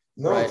one.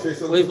 No, right?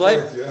 Chase Edmonds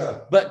played, yeah.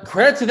 But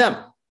credit to them.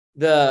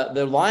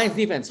 The Lions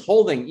defense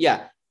holding,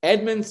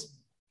 Edmonds,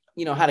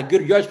 had a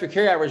good yards per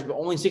carry average, but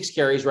only 6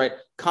 carries, right?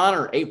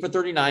 Connor, 8 for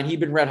 39.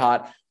 He'd been red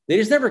hot. They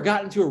just never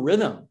got into a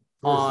rhythm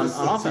on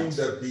offense.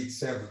 Team that beat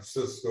San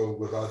Francisco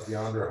without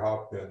DeAndre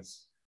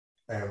Hopkins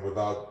and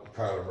without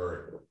Kyler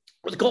Murray.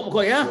 With Colt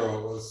McCoy, yeah.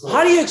 So,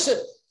 how do you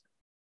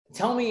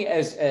tell me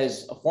as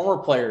a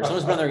former player,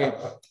 someone's been in their game,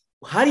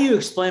 how do you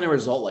explain a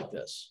result like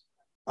this?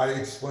 I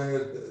explain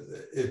it.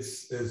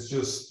 It's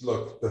just,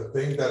 look, the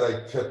thing that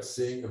I kept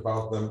seeing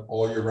about them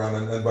all year round,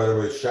 and by the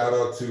way, shout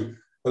out to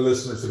a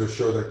listener to the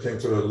show that came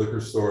to the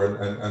liquor store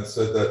and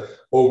said that,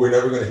 we're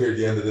never going to hear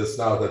the end of this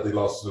now that they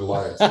lost to the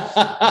Lions.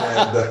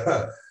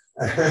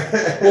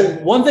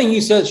 Well, one thing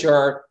you said,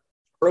 Shar,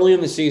 early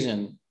in the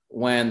season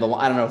when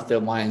I don't know if the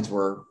Lions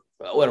were,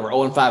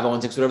 0-5,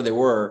 0-6, whatever they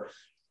were,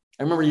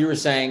 I remember you were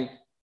saying,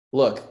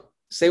 look,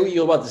 say what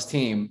you will about this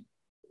team,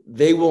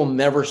 they will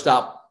never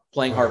stop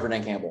playing hard for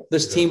Dan Campbell.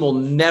 This team will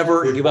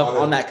never give up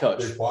on that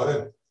coach. They bought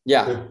him.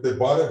 Yeah. They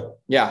bought him.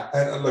 Yeah.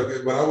 And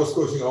look, when I was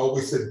coaching, I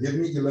always said, give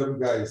me 11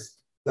 guys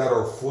that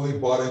are fully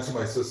bought into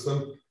my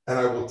system, and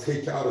I will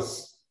take out a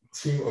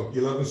team of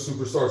 11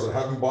 superstars that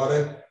haven't bought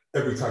in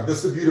every time.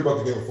 That's the beauty about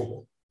the game of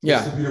football. Yeah.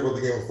 That's the beauty about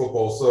the game of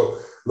football. So,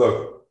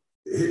 look,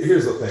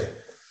 here's the thing.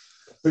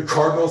 The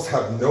Cardinals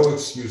have no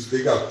excuse.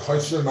 They got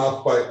punched in the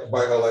mouth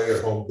by LA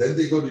at home. Then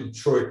they go to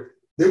Detroit.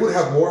 They would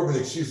have more of an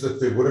excuse if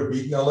they would have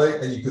beaten LA,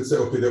 and you could say,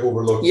 okay, they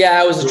overlooked.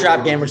 Yeah, it was a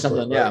trap game or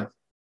something. Detroit, right? Yeah.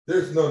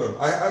 There's no.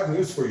 I have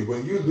news for you.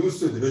 When you lose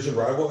to a division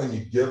rival and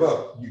you give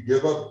up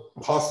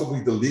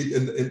possibly the lead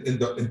in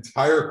the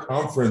entire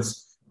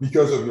conference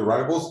because of your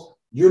rivals,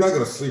 you're not going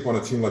to sleep on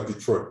a team like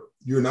Detroit.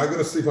 You're not going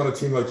to sleep on a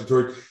team like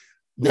Detroit.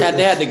 They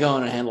had to go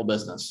in and handle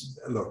business.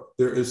 Look,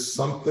 there is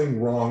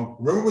something wrong.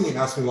 Remember when you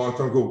asked me a long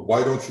time ago,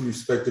 why don't you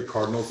respect the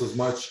Cardinals as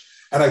much?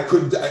 And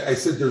I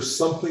said, there's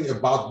something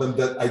about them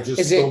that I just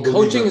Is it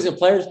coaching? Is it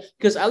players?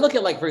 Because I look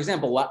at, for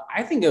example,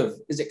 I think of,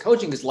 is it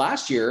coaching? Because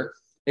last year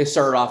they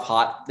started off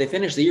hot. They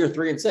finished the year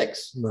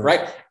 3-6,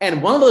 right?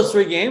 And one of those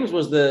 3 games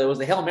was the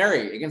Hail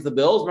Mary against the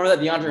Bills. Remember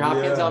that DeAndre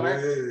Hopkins Hail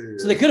Mary? Yeah.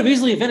 So they could have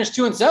easily finished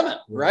 2-7,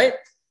 right?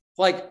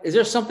 Like, is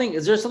there something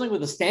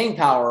with the staying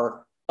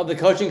power of the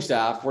coaching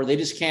staff where they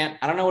just can't?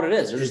 I don't know what it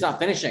is. They're just not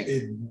finishing.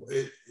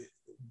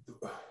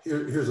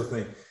 Here's the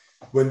thing: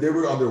 when they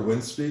were on their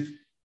win streak,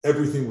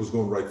 everything was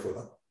going right for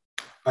them.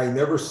 I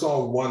never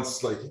saw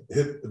once like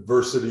hit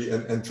adversity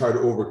and try to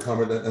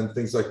overcome it and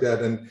things like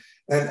that. And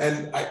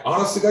I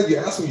honestly, God, you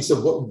asked me, you said,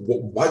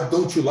 what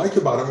don't you like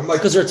about them? I'm like,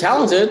 because they're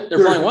talented.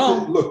 They're playing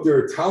well. Look,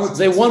 they're talented.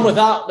 They won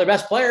without their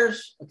best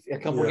players a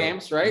couple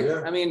games, right?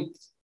 Yeah. I mean,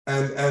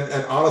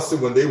 and honestly,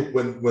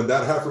 when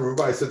that happened,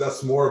 remember I said that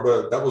was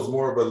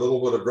more of a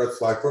little bit of red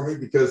flag for me,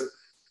 because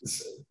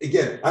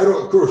again, I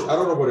don't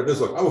know what it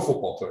is. Look, I'm a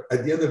football player.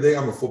 At the end of the day,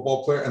 I'm a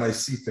football player, and I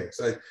see things.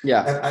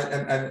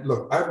 And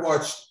look, I've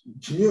watched.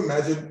 Can you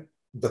imagine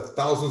the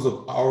thousands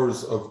of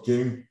hours of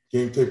game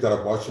tape that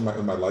I've watched in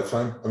my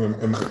lifetime? I mean,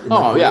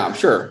 yeah, I'm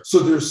sure. So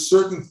there's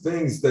certain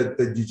things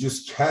that you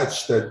just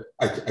catch that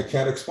I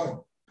can't explain.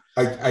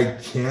 I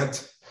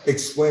can't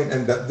explain,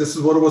 and that this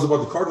is what it was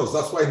about the Cardinals.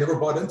 That's why I never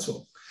bought into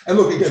them. And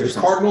look, again, the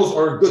Cardinals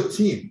are a good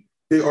team.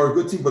 They are a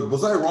good team. But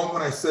was I wrong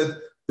when I said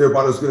they're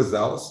about as good as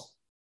Dallas?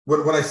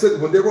 When I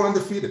said when they were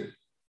undefeated,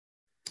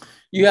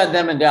 you had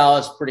them in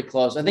Dallas pretty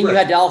close. I think you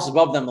had Dallas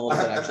above them a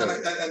little bit, actually.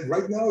 And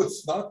right now,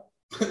 it's not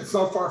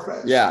far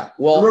fetched. Yeah.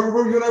 Well,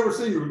 remember you and I were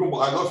saying, you were going,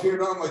 well, I love hearing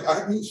that. I'm like, I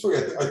have news for you.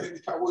 I think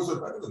the Cowboys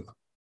are better than them.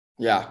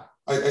 Yeah.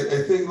 I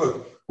think,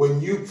 look, when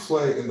you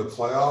play in the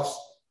playoffs,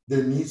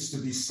 there needs to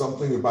be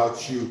something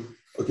about you.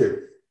 Okay.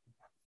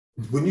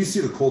 When you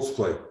see the Colts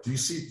play, do you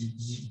see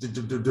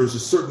there's a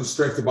certain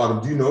strength about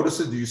them? Do you notice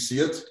it? Do you see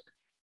it?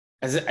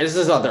 I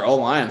just thought their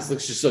O-line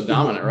looks just so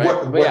dominant,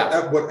 right?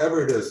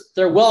 Whatever it is,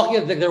 they're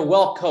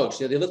well coached.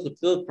 They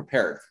look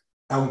prepared.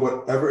 And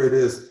whatever it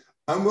is,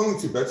 I'm willing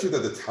to bet you that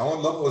the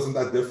talent level isn't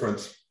that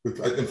different.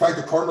 In fact,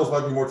 the Cardinals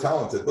might be more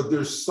talented, but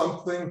there's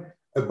something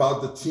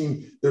about the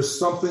team. There's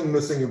something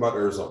missing about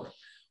Arizona.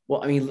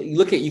 Well, I mean,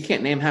 you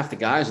can't name half the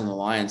guys on the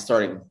Lions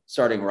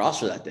starting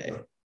roster that day.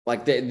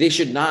 Like they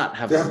should not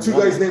have. They have two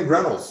guys named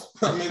Reynolds.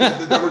 I mean,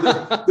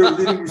 their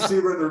leading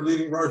receiver and their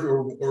leading rusher,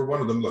 or one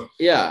of them. Look,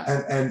 yeah,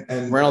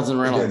 and Reynolds.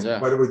 Again, yeah.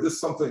 By the way,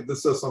 this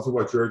says something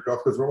about Jared Goff,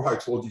 because remember how I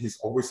told you he's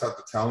always had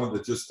the talent,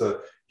 that just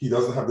he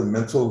doesn't have the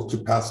mental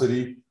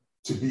capacity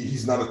to be.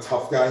 He's not a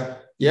tough guy.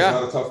 He's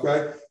not a tough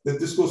guy. Then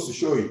this goes to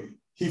show you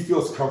he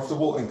feels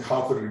comfortable and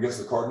confident against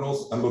the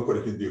Cardinals, and look what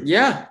he can do.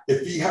 Yeah.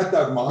 If he had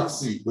that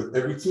moxie with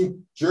every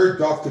team, Jared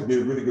Goff could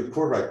be a really good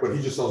quarterback, but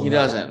he just doesn't. He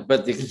doesn't.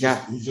 But he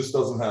just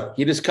doesn't have.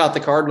 He just caught the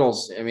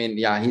Cardinals. I mean,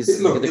 yeah, he's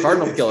the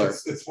Cardinal killer.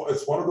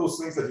 It's one of those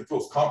things that he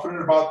feels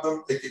confident about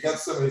them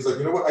against them, and he's like,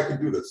 you know what, I can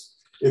do this.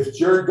 If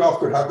Jared Goff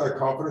could have that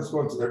confidence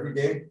going to every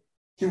game,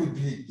 he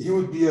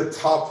would be a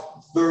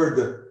top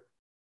third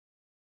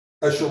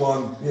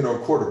echelon,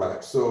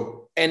 quarterback.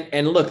 So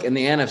and look, in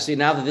the NFC,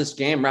 now that this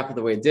game wrapped up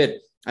the way it did,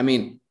 I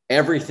mean,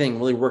 everything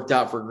really worked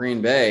out for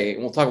Green Bay.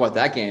 And we'll talk about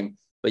that game,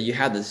 but you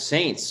had the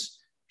Saints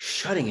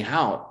shutting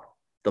out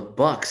the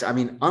Bucs. I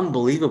mean,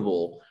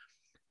 unbelievable.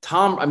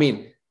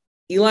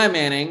 Eli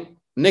Manning,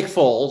 Nick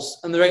Foles,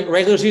 and the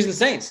regular season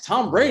Saints.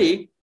 Tom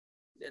Brady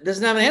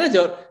doesn't have an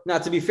antidote. Now,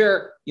 to be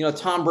fair,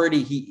 Tom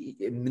Brady, he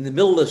in the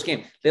middle of this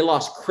game, they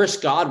lost Chris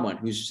Godwin,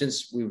 who's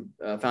since we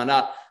found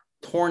out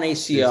torn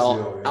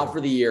ACL out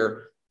for the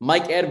year.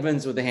 Mike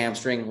Evans with a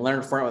hamstring,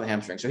 Leonard Fournette with a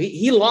hamstring. So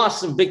he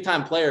lost some big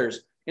time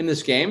players in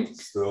this game.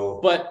 Still.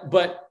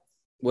 But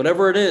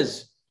whatever it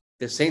is,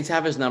 the Saints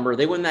have his number.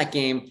 They win that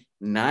game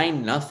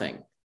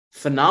 9-0.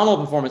 Phenomenal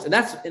performance. And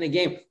that's in a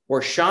game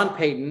where Sean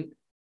Payton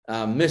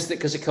missed it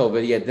because of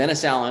COVID. He had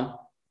Dennis Allen,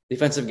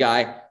 defensive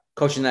guy,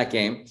 coaching that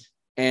game.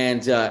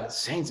 And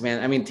Saints,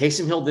 man, I mean,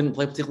 Taysom Hill didn't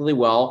play particularly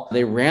well.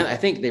 I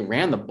think they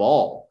ran the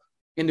ball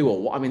into a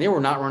wall. I mean, they were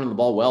not running the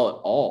ball well at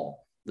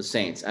all, the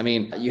Saints. I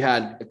mean, you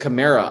had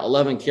Kamara,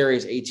 11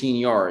 carries, 18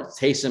 yards.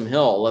 Taysom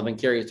Hill, 11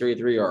 carries,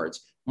 33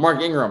 yards.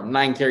 Mark Ingram,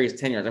 9 carries,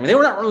 10 yards. I mean, they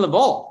were not running the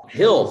ball.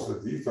 Hill,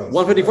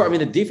 154. I mean,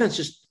 the defense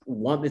just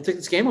won. They took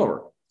this game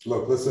over.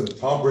 Look, listen,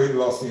 Tom Brady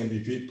lost the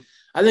MVP.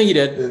 I think he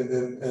did.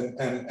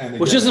 And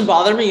which doesn't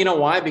bother me. You know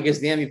why? Because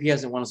the MVP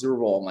hasn't won a Super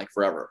Bowl in like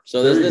forever.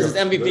 So this is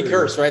MVP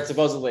curse, right?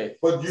 Supposedly.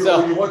 But you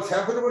want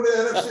Tampa to win the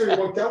NFC, or you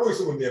want Cowboys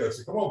to win the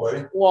NFC? Come on,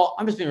 buddy. Well,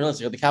 I'm just being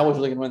realistic. The Cowboys are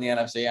looking to win the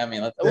NFC. I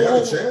mean, they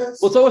have a chance.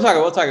 We'll talk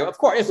about. Of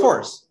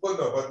course. But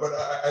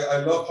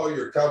I love how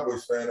you're a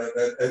Cowboys fan,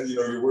 and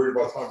you're worried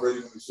about Tom Brady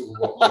winning the Super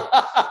Bowl.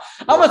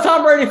 I'm a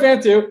Tom Brady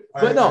fan too,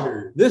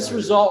 but this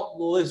result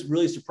was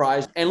really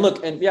surprised. And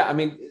look, I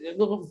mean,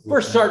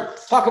 first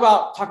talk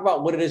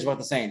about what it is about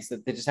the Saints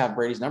that they just have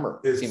Brady's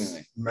number. It's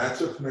seemingly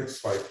matchup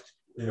next fight.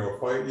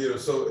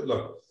 So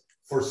look,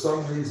 for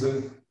some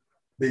reason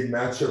they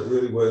match up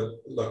really well.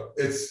 Look,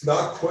 it's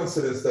not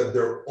coincidence that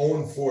they're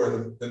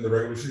 0-4 in the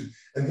regular season.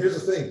 And here's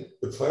the thing: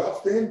 the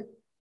playoff game,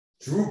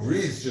 Drew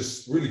Brees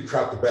just really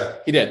crapped the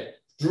bed. He did.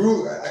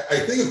 Drew, I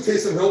think if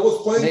Taysom Hill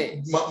was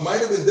playing, might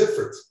have been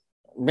different.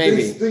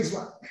 Maybe things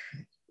might.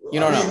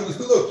 You don't know.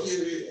 Look.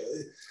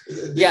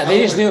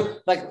 They just knew,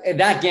 like in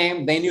that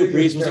game, they knew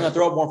Brees was going to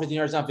throw up more 15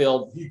 yards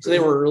downfield, so they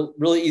were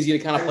really easy to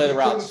kind of play the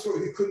routes.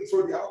 He couldn't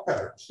throw the out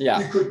patterns.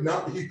 Yeah,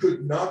 he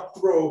could not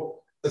throw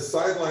a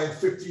sideline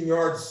 15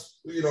 yards.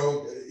 He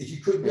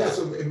couldn't. Yeah.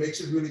 So it makes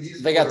it really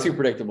easy. They got too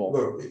predictable.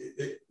 Look,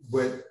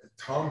 when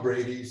Tom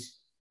Brady's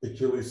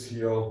Achilles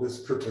heel,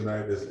 this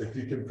kryptonite is if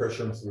you can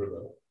pressure him through the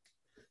middle.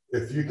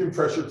 If you can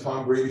pressure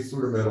Tom Brady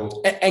through the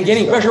middle. And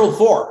getting pressure with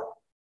four.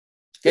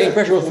 Getting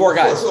pressure with four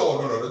guys.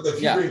 No. If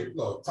you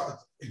bring,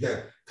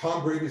 again,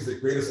 Tom Brady is the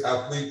greatest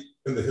athlete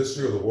in the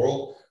history of the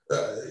world.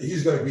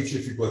 He's going to beat you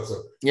if you blitz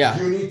him.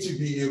 Yeah. You need to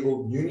be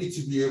able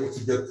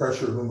to get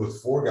pressure in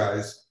with four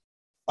guys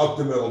up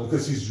the middle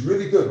because he's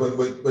really good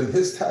when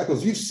his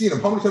tackles. You've seen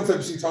him. How many times have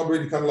you seen Tom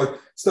Brady kind of like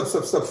step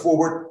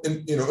forward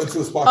into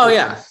his pocket? Oh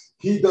yeah.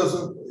 He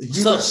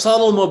doesn't.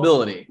 Subtle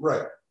mobility.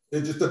 Right.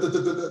 It just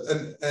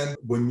and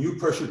when you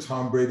pressure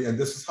Tom Brady, and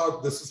this is how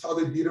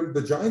they beat him.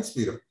 The Giants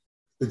beat him.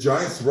 The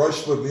Giants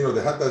rushed with,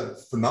 they had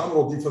that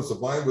phenomenal defensive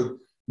line with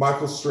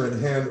Michael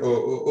Strahan,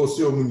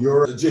 Osio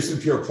Munoz, Jason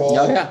Pierre-Paul.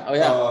 Oh, yeah.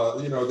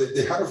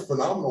 They had a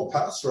phenomenal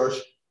pass rush,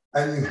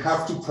 and you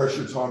have to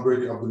pressure Tom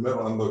Brady up the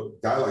middle. And the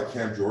guy like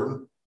Cam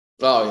Jordan.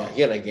 Oh, yeah.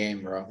 He had a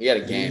game, bro. He had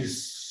a game.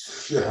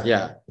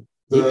 Yeah.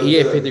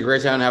 He picked a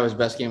great time to have his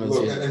best game of the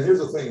season. And here's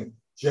the thing.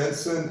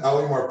 Jensen,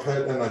 Ali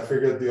Marpet, and I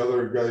forget the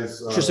other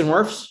guys. Tristan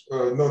Wirfs?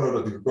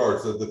 No, the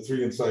guards, the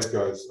three inside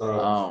guys.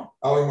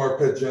 Ali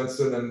Marpet,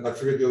 Jensen, and I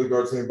forget the other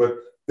guard's name, but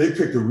they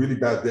picked a really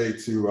bad day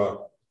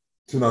to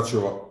not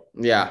show up.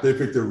 Yeah. They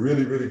picked a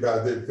really, really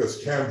bad day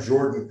because Cam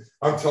Jordan,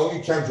 I'm telling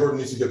you, Cam Jordan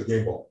needs to get the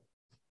game ball.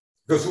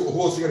 Because who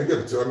else are you going to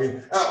give it to? I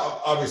mean,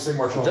 obviously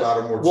Marshall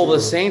Lattimore. Well, the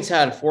Saints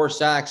had 4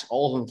 sacks.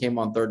 All of them came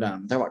on third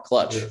down. Talk about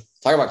clutch. Yeah.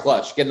 Talk about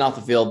clutch, getting off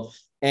the field.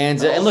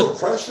 And look,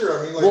 pressure.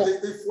 I mean,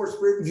 they forced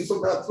Brady to do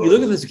some bad throws. You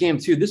look at this game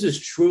too. This is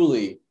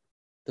truly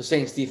the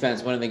Saints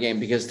defense winning the game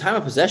because time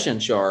of possession,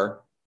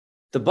 Char,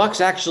 the Bucs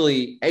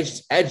actually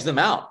edged them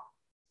out.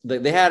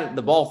 They had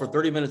the ball for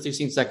 30 minutes,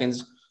 16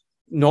 seconds.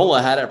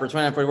 Nola had it for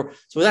 29, 44.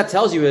 So what that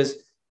tells you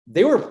is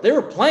they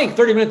were playing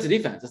 30 minutes of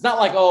defense. It's not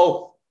like,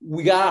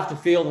 we got off the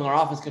field and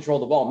our offense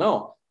controlled the ball.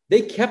 No,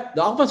 the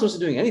offense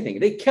wasn't doing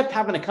anything. They kept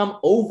having to come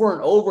over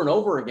and over and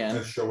over again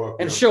and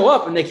show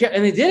up, and they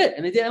did it.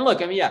 And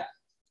look, I mean, yeah.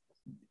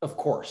 Of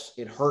course,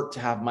 it hurt to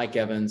have Mike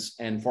Evans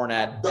and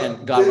Fournette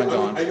and Godwin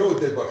gone. I know it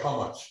did, but how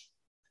much?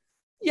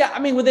 Yeah, I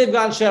mean, would they've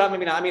gotten shut out?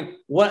 Maybe not. I mean,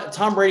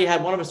 Tom Brady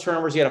had one of his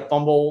turnovers. He had a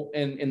fumble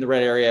in the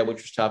red area,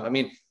 which was tough. I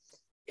mean,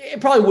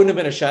 it probably wouldn't have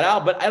been a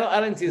shutout, but I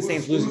didn't see the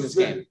Saints losing this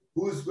game.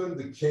 Who's been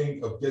the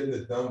king of getting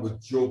it done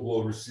with Joe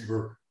Blow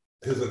receiver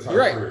his entire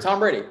career? Right, Tom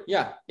Brady.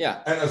 Yeah.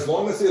 And as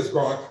long as he has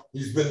Gronk,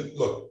 he's been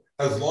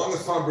as long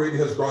as Tom Brady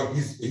has Gronk,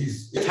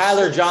 he's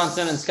Tyler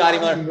Johnson and Scotty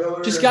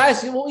Miller. Just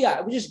guys. Well,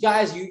 yeah, just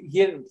guys he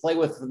didn't play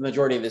with for the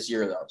majority of this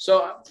year, though.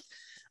 So,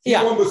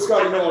 yeah. He won with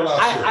Scotty Miller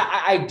last year.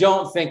 I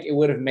don't think it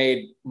would have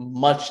made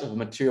much of a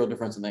material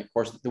difference in that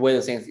course. The way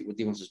the Saints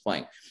defense was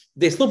playing,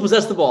 they still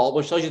possessed the ball,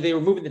 which tells you they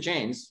were moving the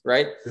chains,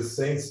 right? The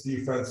Saints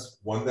defense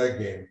won that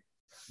game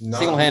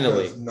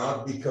single-handedly,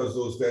 not because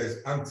those guys.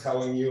 I'm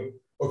telling you.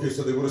 Okay,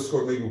 so they would have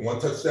scored maybe one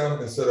touchdown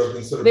instead of.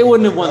 They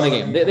wouldn't have won the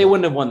game. They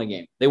wouldn't have won the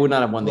game. They would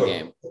not have won the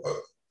game.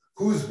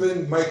 Who's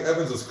been Mike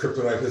Evans'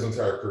 kryptonite his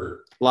entire career?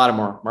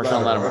 Lattimore,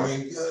 Marshawn Lattimore. I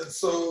mean,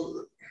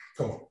 so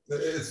come on.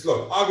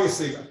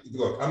 Obviously,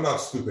 I'm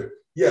not stupid.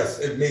 Yes,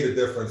 it made a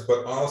difference,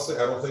 but honestly,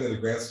 I don't think in the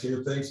grand scheme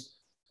of things,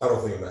 I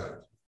don't think it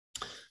mattered.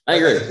 I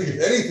agree. I think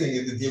if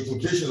anything, the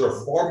implications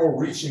are far more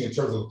reaching in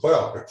terms of the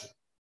playoff picture.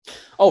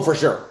 Oh, for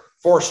sure.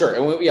 For sure.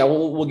 And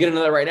we'll get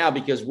into that right now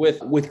because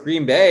with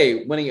Green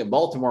Bay winning at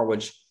Baltimore,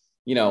 which,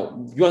 you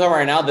want to talk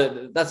right now,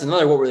 that's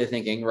another what were they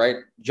thinking, right?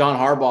 John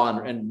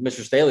Harbaugh and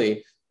Mr.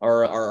 Staley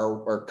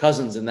are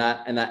cousins in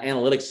that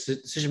analytics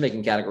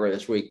decision-making category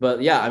this week.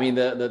 But yeah, I mean,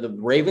 the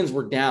Ravens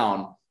were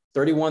down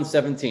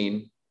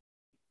 31-17.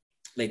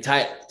 They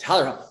tied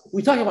Tyler.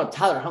 We talked about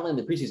Tyler Huntley in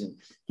the preseason.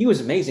 He was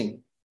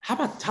amazing. How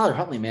about Tyler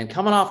Huntley, man,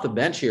 coming off the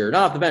bench here?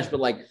 Not off the bench, but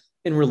like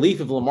in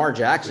relief of Lamar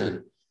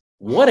Jackson.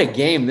 What a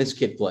game this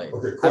kid played.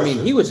 Okay, I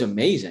mean, he was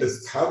amazing.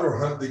 Is Tyler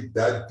Huntley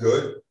that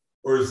good,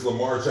 or is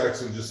Lamar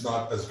Jackson just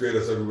not as great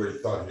as everybody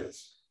thought he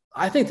is?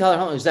 I think Tyler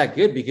Huntley is that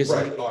good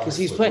because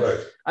he's playing. Right.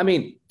 I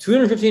mean,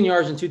 215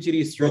 yards and 2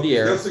 TDs through the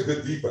air. That's a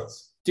good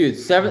defense. Dude,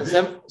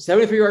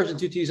 73 yards and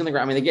 2 TDs on the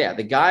ground. I mean,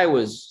 the guy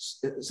was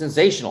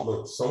sensational.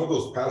 Look, some of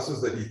those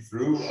passes that he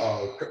threw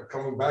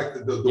coming back,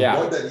 the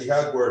one that he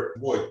had where,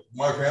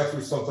 Mark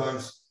Anthony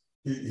sometimes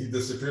he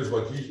disappears,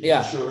 but he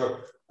showed up.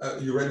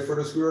 You ready for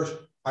this, Gurish?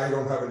 I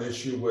don't have an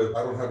issue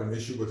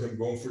with him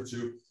going for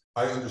 2.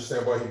 I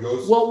understand why he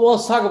goes. Well,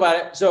 let's talk about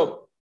it.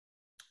 So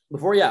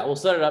we'll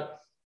set it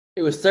up.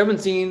 It was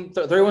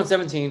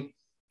 31-17.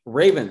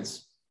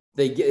 Ravens,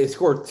 they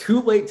scored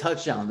 2 late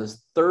touchdowns.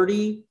 It's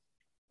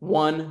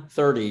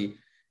 31-30.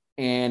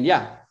 And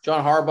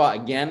John Harbaugh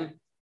again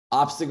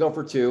opts to go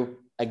for 2.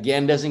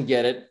 Again, doesn't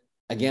get it.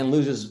 Again,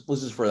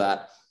 loses for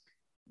that.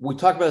 We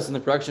talked about this in the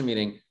production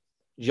meeting.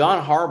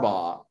 John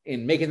Harbaugh,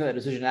 in making that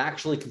decision,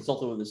 actually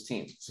consulted with his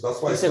team. So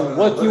that's why he said,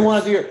 what do you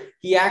want to do here?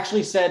 He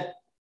actually said,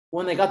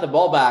 when they got the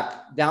ball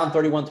back, down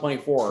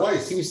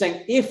 31-24, he was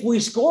saying, if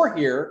we score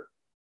here,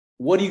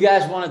 what do you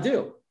guys want to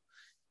do?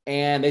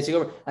 And they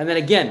said, and then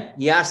again,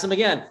 he asked them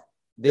again.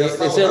 They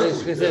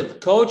said,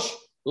 Coach,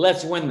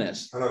 let's win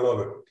this. And I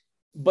love it.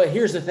 But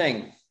here's the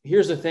thing.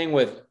 Here's the thing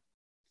with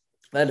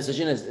that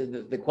decision is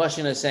the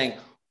question is saying,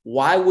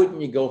 why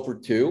wouldn't you go for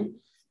 2?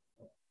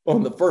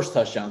 on the first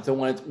touchdown. So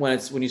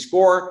when you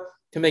score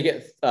to make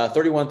it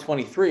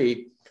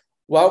 31-23,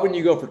 why wouldn't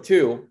you go for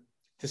 2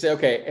 to say,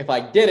 okay, if I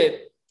did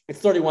it,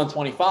 it's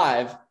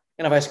 31-25,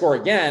 and if I score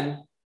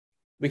again,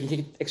 we can take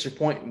an extra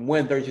point and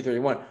win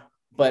 32-31.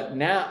 But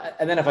now,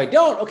 and then if I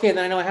don't, okay,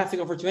 then I know I have to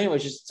go for 2 anyway,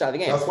 it's just out of the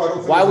game. That's why I don't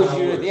think why it's would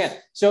you do it at the end?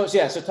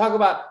 So talk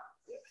about,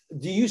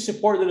 do you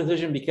support the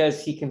decision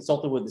because he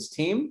consulted with his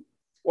team?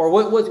 Or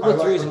what's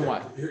the reason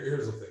why?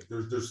 Here's the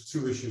thing. There's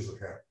 2 issues at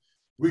hand.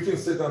 We can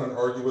sit down and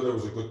argue whether it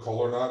was a good call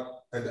or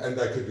not, and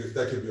that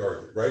could be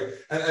argued, right?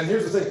 And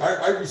here's the thing.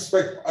 I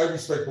respect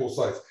both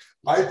sides.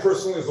 I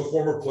personally, as a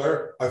former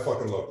player, I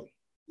fucking love it.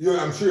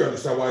 I'm sure you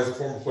understand why, as a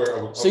former player,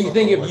 I would. So you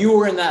think if you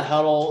were in that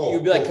huddle,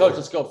 you'd be like, Coach,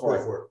 let's go for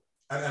it.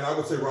 And I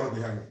would say run it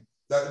behind me.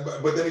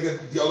 But then again,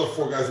 the other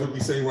 4 guys would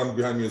be saying run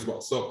behind me as well.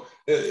 So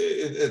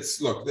it's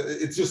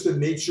just the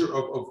nature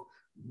of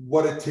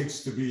what it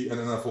takes to be an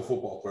NFL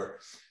football player.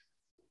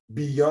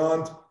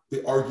 Beyond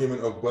the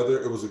argument of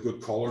whether it was a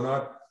good call or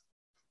not,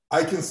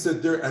 I can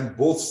sit there and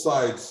both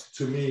sides,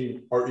 to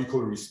me, are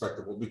equally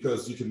respectable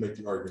because you can make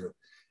the argument.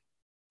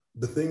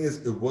 The thing is,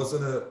 it was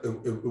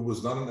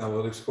not an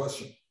analytics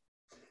question.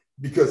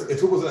 Because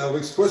if it was an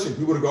analytics question,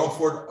 we would have gone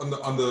for it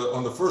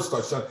on the first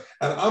touchdown.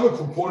 And I'm a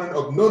proponent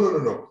of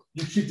no.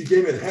 You keep the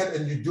game at hand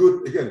and you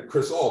do it again.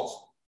 Chris Alt.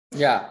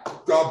 Yeah.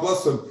 God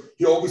bless him.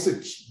 He always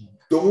said,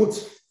 don't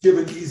give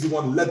an easy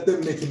one. Let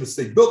them make a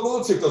mistake. Bill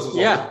Belichick does this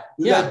all.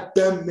 Let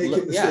them make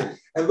a mistake. Yeah.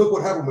 And look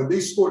what happened when they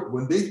scored.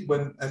 And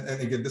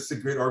again, this is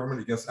a great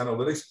argument against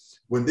analytics.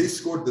 When they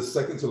scored the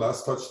second to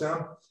last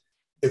touchdown,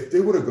 if they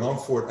would have gone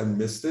for it and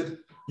missed it,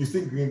 you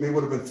think Green Bay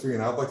would have been 3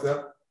 and out like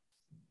that?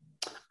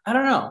 I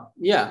don't know.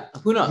 Yeah,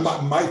 who knows?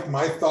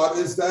 My thought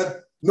is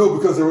that no,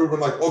 because they were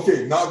like,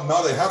 okay,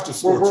 now they have to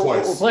score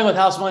twice. We're playing with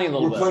house money a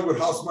little bit. We're playing with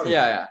house money.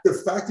 Yeah. The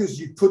fact is,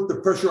 you put the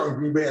pressure on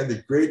Green Bay, and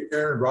the great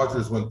Aaron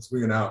Rodgers went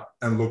 3 and out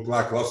and looked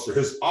lackluster.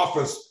 His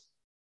offense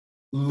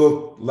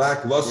looked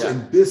lackluster,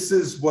 and this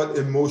is what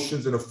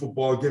emotions in a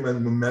football game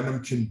and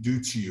momentum can do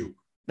to you.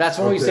 That's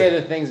when we say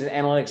the things that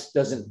analytics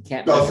doesn't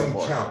count.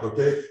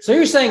 Okay. So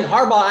you're saying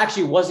Harbaugh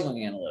actually wasn't on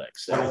the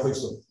analytics? I don't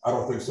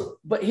think so.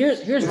 But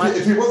here's my.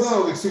 If he wasn't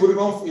on analytics, he would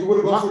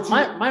have gone for 2.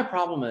 My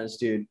problem is,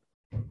 dude,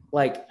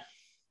 like.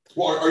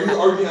 Well, are you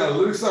arguing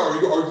analytics now, or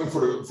are you arguing for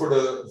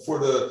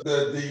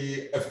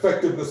the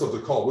effectiveness of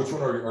the call? Which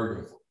one are you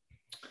arguing for?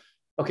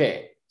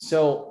 Okay,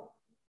 so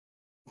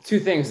 2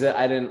 things that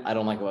I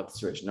don't like about the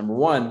situation. Number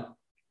 1,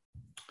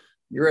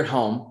 you're at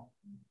home.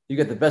 You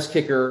get the best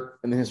kicker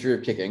in the history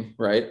of kicking,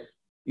 right?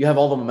 You have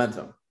all the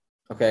momentum,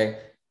 okay?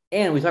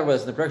 And we talked about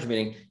this in the production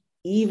meeting.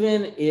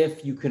 Even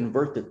if you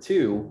convert the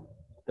 2,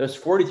 there's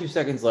 42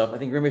 seconds left. I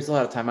think Green Bay still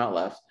had a timeout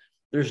left.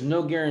 There's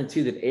no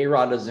guarantee that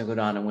A-Rod doesn't go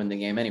down and win the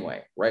game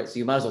anyway, right? So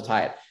you might as well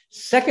tie it.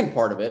 Second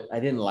part of it, I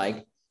didn't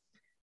like.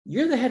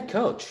 You're the head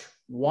coach.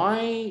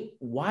 Why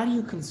do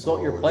you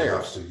consult your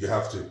players? You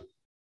have to.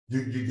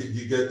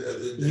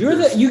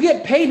 You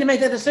get paid to make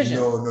that decision.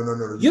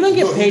 No. You don't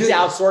get paid to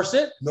outsource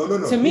it. No.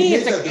 To me,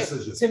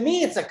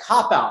 it's a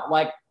cop out.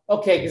 Like,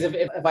 okay, because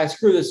if I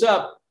screw this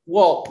up,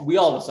 well, we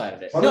all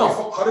decided it.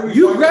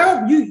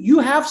 You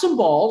have some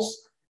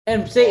balls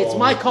and say it's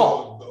my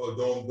call.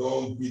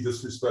 Don't be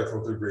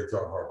disrespectful to great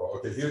John Harbaugh.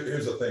 Okay,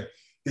 here's the thing.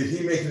 Did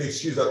he make an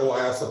excuse that I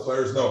asked the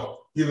players? No,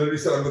 he literally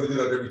said I'm going to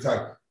do that every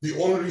time. The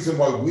only reason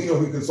why we know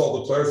he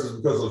consulted the players is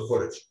because of the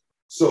footage.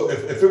 So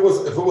if it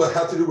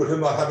had to do with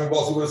him not having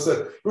balls, he would have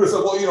said,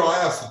 well,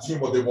 I asked the team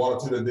what they wanted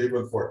to, then they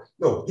went for it.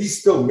 No, he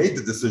still made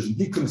the decision.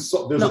 He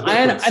consulted.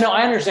 I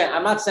understand.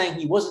 I'm not saying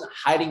he wasn't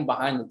hiding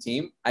behind the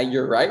team.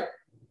 You're right.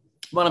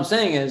 What I'm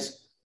saying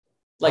is,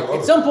 like,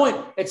 at some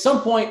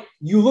point,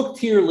 you look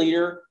to your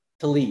leader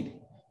to lead.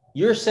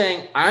 You're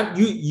saying, I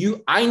need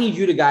you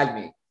to guide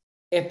me.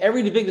 If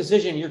every big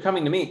decision you're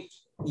coming to me,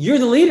 you're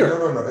the leader.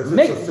 No.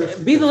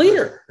 Be the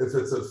leader. If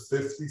it's a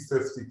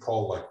 50-50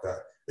 call like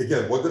that.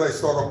 Again, what did I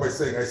start off by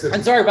saying? I said,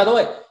 I'm sorry, by the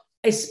way,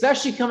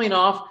 especially coming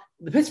off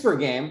the Pittsburgh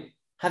game,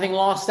 having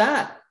lost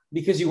that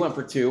because you went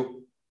for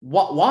 2.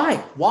 Why?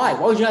 Why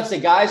would you not say,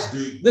 guys,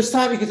 this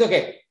time? Because,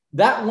 okay,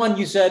 that one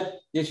you said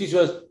the excuse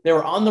was they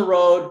were on the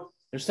road,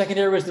 their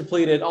secondary was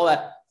depleted, all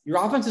that.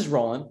 Your offense is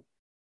rolling.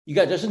 You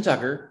got Justin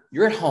Tucker.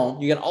 You're at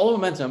home. You got all the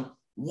momentum.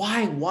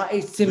 Why?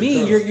 To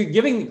me, you're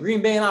giving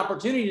Green Bay an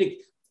opportunity to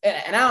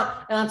and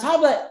out. And on top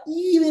of that,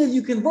 even if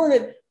you convert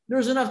it,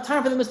 there's enough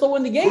time for them to still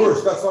win the game. Of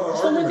course, that's not an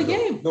argument. Win the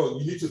game. No,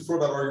 you need to throw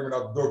that argument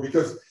out the door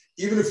because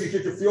even if you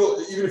kick your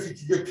field, even if you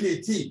get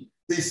PAT,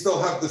 they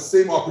still have the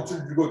same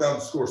opportunity to go down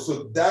the score.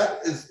 So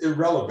that is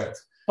irrelevant.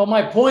 But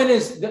my point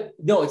is that,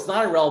 no, it's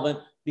not irrelevant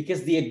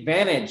because the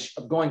advantage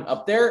of going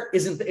up there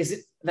isn't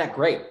that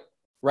great.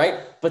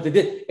 Right. But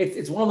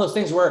it's one of those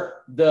things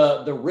where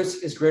the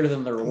risk is greater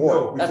than the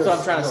reward. That's what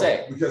I'm trying to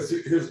say. Because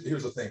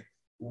here's the thing.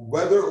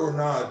 Whether or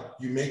not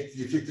you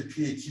kick the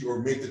PAT or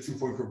make the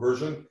 2-point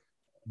conversion,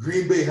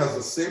 Green Bay has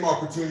the same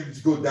opportunity to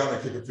go down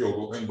and kick a field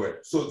goal anyway.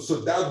 So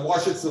that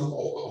washes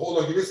hold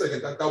on, give me a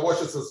second. That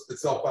washes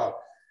itself out.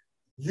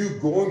 You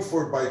going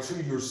for it by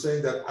 2, you're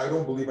saying that I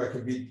don't believe I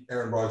can beat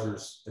Aaron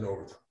Rodgers in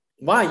overtime.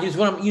 Why? You just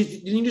want him?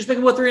 Didn't you just make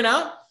him go 3 and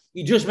out?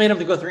 You just made him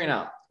to go 3 and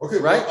out. Okay,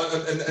 right?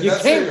 Well,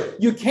 and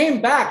you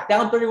came back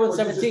down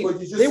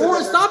 31-17. They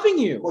weren't stopping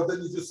you. Well,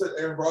 then you just said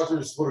Aaron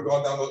Rodgers would have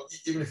gone down,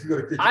 even if you got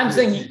to kick. I'm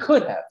saying he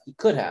could have. He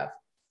could have.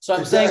 So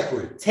I'm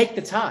saying take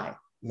the tie.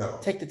 No.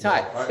 Take the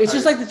tie. It's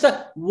just like the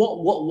tie.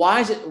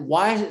 Why is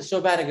it so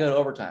bad to go to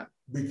overtime?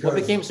 What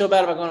became so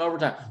bad about going to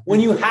overtime? When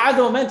you have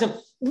the momentum,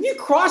 when you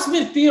cross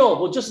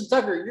midfield with Justin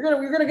Tucker,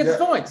 you're gonna get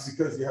the points.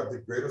 Because you have the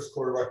greatest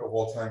quarterback of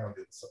all time on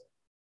the inside.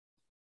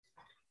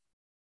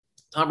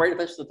 Tom Brady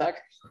pitched the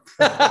Packers.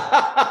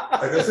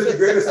 I said the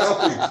greatest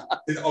athlete.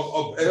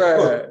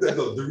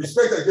 Look, the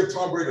respect I give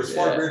Tom Brady is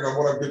far greater than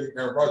what I'm giving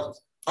Aaron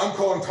Rodgers. I'm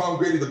calling Tom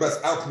Brady the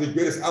best athlete, the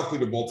greatest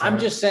athlete of all time. I'm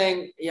just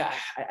saying,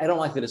 I don't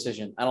like the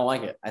decision. I don't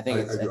like it. I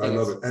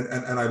love it.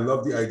 And I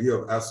love the idea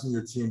of asking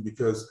your team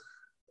because,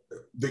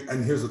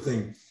 and here's the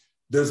thing,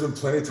 there's been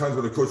plenty of times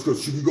when the coach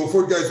goes, should you go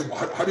for it, guys?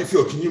 How do you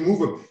feel? Can you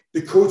move him?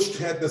 The coach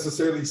can't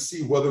necessarily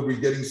see whether we're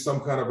getting some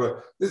kind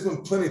of there's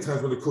been plenty of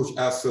times when the coach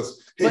asks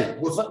us, hey,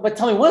 but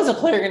tell me, when is a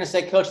player going to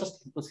say, Coach,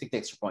 let's kick the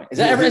extra point? Is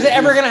it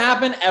ever going to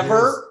happen?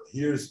 Ever?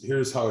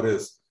 Here's how it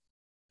is.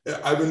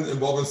 I've been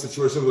involved in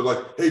situations where like,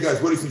 hey guys,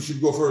 what do you think? Should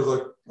you go for it? It's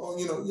like, oh,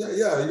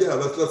 yeah,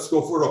 let's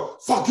go for it. Oh,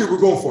 fuck it, we're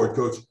going for it,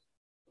 Coach.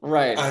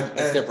 Right.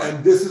 It's different.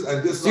 And this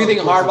is. Do you think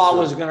Harbaugh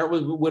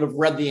would have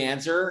read the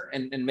answer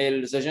and made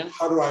a decision?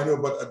 How do I know?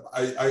 But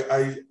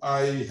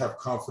I have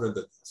confidence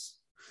in this.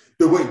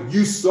 The way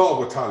you saw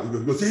what Tyler,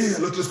 he goes,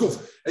 yeah, let's go.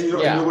 And you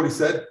know what he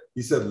said?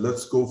 He said,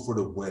 let's go for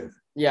the win.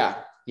 Yeah.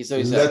 He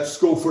said, let's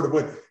go for the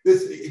win.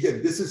 This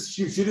is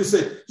huge. He didn't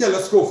say, yeah,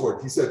 let's go for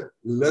it. He said,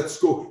 let's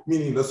go,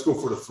 meaning let's go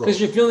for the throw. Because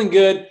you're feeling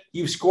good.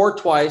 You've scored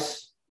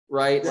twice,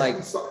 right?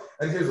 Yeah,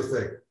 and here's the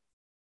thing.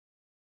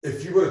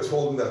 If you would have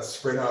told him that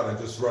sprint out and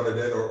just run it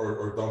in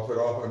or dump it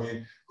off, I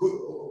mean,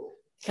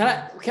 Can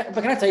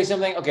I tell you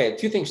something? Okay,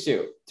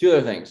 two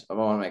other things I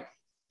want to make.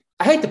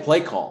 I hate the play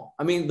call.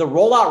 I mean, the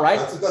rollout, right?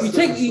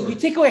 You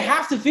take away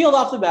half the field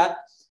off the bat.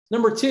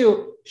 Number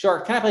two,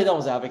 Shark, can I play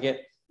devil's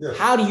advocate? Yeah.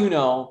 How do you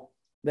know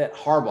that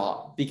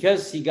Harbaugh,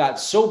 because he got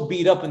so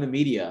beat up in the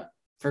media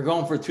for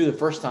going for 2 the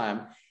first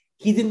time,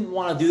 he didn't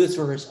want to do this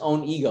for his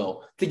own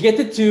ego, to get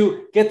the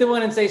 2, get the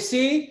 1 and say,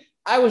 see,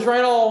 I was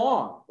right all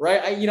along,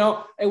 right?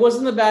 It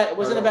wasn't a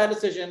bad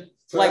decision.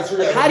 So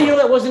how do you know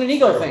that wasn't an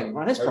ego thing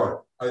on his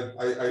part? I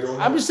don't know.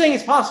 I'm just saying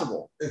it's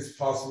possible. It's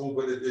possible,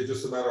 but it's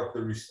just a matter of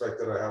the respect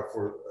that I have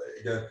for,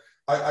 again,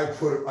 I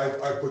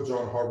put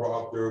John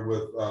Harbaugh up there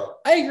with.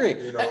 I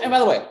agree. And by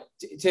the way,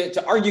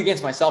 to argue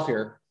against myself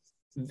here,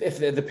 if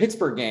the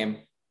Pittsburgh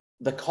game,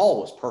 the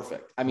call was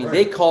perfect. I mean,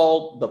 They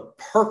called the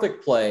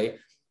perfect play.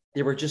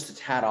 They were just a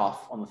tad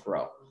off on the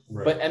throw.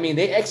 Right. But I mean,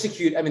 they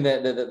execute. I mean,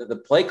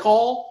 the play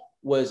call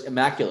was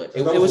immaculate.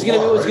 It was going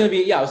to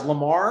be. It was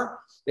Lamar.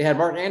 They had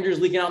Martin Andrews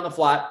leaking out in the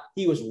flat.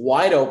 He was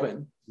wide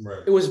open.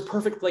 Right. It was a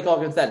perfect play call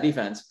against that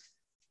defense.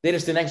 They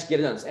just didn't actually get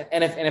it done.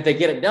 And if they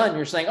get it done,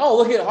 you're saying, oh,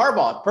 look at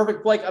Harbaugh,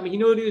 perfect play. I mean, he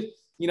knew what he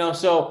was,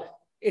 so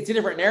it's a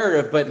different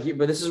narrative, but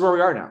this is where we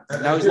are now.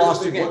 Now he's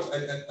lost 2 games.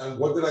 And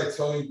what did I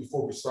tell you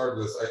before we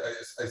started this?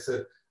 I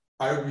said,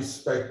 I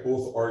respect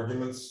both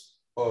arguments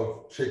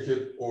of kick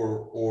it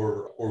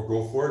or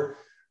go for it,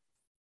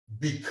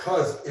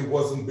 because it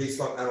wasn't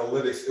based on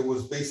analytics. It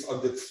was based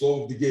on the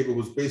flow of the game. It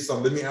was based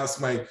on, let me ask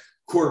my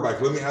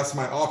quarterback, let me ask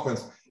my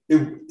offense.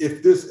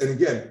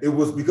 It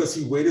was because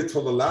he waited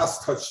till the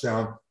last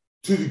touchdown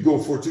to go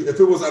for it. If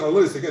it was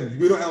analytics, again,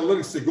 we don't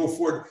analytics to go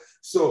for it.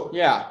 So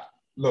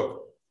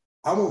look,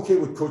 I'm okay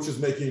with coaches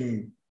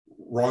making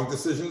wrong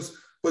decisions,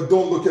 but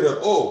don't look at it.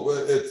 Oh,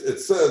 it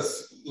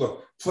says,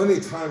 look, plenty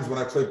of times when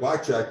I play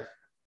blackjack,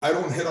 I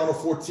don't hit on a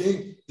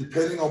 14,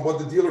 depending on what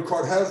the dealer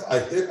card has. I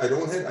hit, I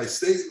don't hit, I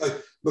stay.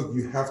 Look,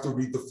 you have to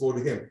read the flow of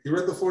the game. You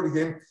read the flow of the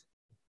game,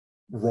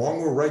 wrong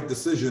or right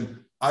decision.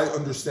 I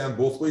understand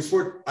both ways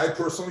for it. I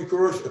personally,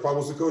 Kurosh, if I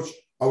was a coach,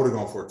 I would have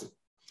gone for it too.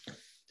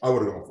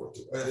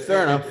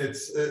 Fair enough.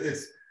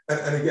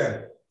 And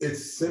again,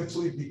 it's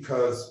simply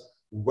because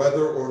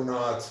whether or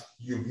not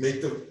you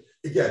make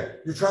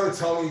you're trying to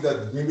tell me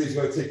that Green Bay is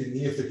going to take a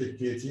knee if they kick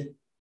PAT?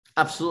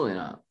 Absolutely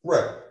not.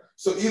 Right.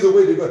 So either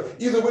way,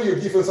 your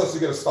defense has to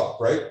get a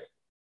stop, right?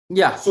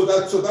 Yeah. So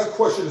that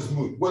question is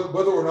moot.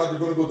 Whether or not you're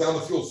going to go down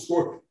the field,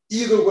 score,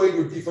 either way,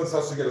 your defense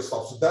has to get a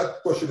stop. So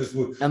that question is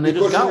moot. And they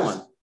just got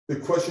one. The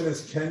question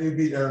is, can you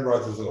beat Aaron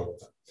Rodgers in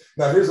overtime?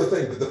 Now, here's the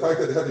thing: the fact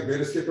that they had the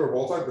greatest kicker of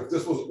all time. If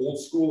this was old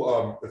school,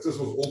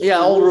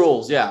 old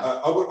rules,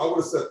 I would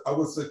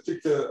have said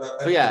kick.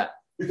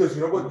 Because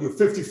you know what, you're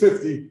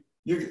 50-50.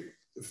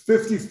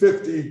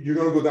 50-50, you're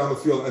going to go down the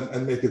field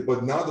and make it.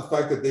 But now the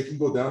fact that they can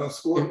go down and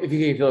score. If you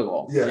get a field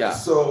goal. Yeah.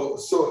 So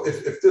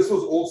if this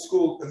was old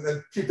school, and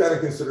then keep that in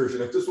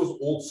consideration. If this was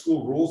old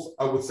school rules,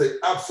 I would say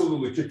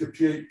absolutely kick the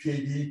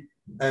PAD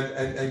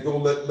and go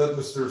let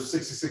Mr.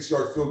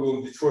 66-yard field goal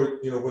in Detroit,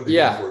 when they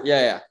go for it.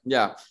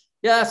 Yeah,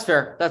 that's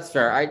fair. That's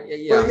fair.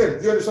 But again,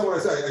 do you understand what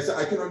I say? I say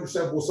I can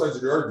understand both sides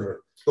of the argument.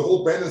 The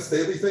whole Brandon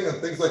Staley thing and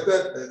things like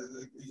that,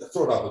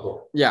 throw it out the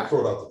door. Yeah.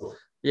 Throw it out the door.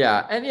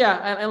 Yeah.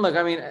 And look,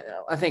 I mean,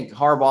 I think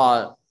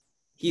Harbaugh,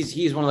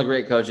 He's one of the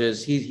great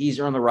coaches. He's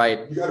earned the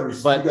right. You got to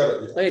but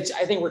respect.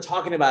 I think we're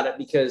talking about it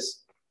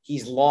because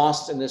he's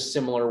lost in this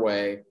similar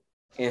way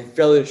in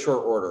fairly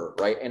short order,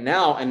 right? And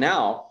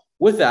now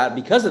with that,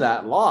 because of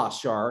that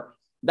loss, Char,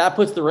 that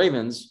puts the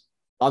Ravens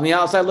on the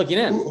outside looking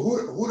in.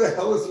 Who the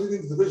hell is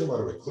leading the division, by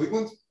the way?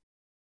 Cleveland?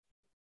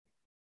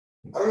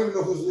 I don't even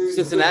know who's leading.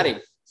 Cincinnati.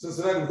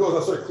 Cincinnati goes.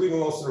 That's right.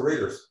 Cleveland lost to the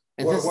Raiders.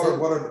 What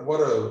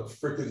a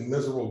freaking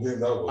miserable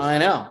game that was. I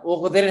know.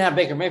 Well, they didn't have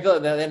Baker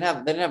Mayfield. They didn't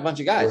have a bunch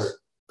of guys. Right.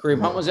 Kareem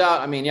Hunt was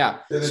out. I mean, yeah.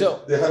 They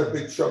had a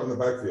big shove in the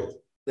backfield.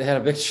 They had a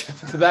big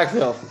shove in the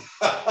backfield.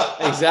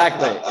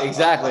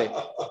 Exactly.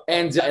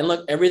 And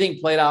look, everything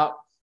played out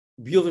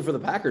beautifully for the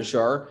Packers,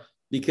 Char,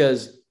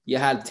 because you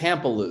had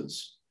Tampa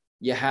lose.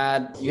 You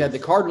had the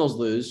Cardinals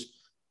lose.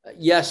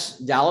 Yes,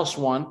 Dallas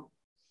won,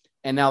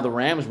 and now the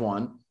Rams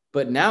won.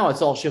 But now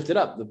it's all shifted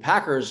up. The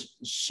Packers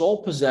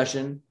sole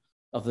possession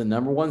of the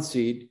number 1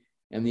 seed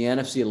in the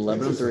NFC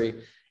 11-3.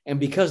 And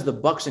because the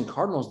Bucs and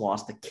Cardinals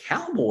lost, the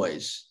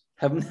Cowboys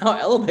have now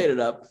elevated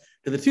up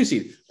to the 2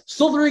 seed.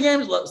 Still 3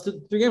 games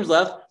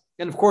left.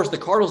 And of course, the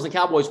Cardinals and the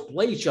Cowboys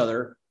play each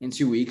other in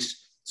 2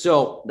 weeks.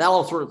 So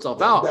that'll sort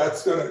itself out. That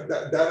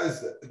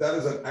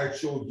is an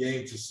actual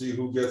game to see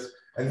who gets.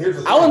 And here's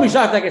the thing. I wouldn't be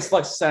shocked if that gets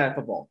flexed to Sunday Night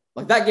Football.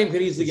 Like that game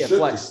could easily get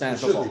flexed to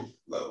Sunday Night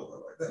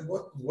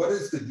Football. What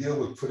is the deal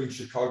with putting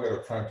Chicago at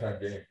a primetime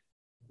game?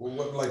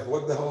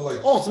 What the hell?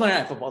 Oh, it's Monday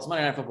Night Football. It's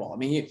Monday Night Football. I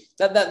mean,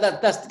 that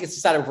gets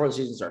decided before the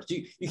season starts.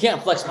 You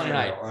can't flex Monday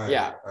night.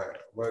 Yeah,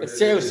 it's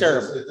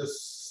terrible.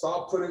 Just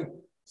stop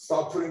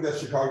putting that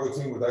Chicago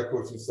team with that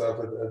coaching staff.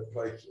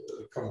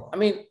 Come on. I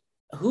mean,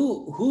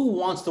 who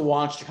wants to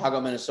watch Chicago,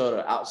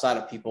 Minnesota outside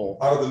of people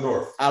out of the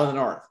North? Out of the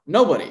North,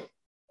 nobody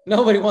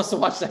wants to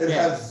watch that. It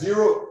has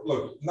zero.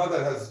 Look, not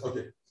that it has.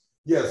 Okay,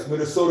 yes,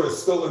 Minnesota is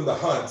still in the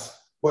hunt.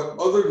 But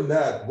other than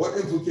that, what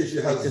implication?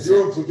 It has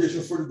zero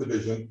implications for the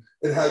division.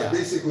 It has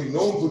basically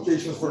no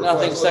implications for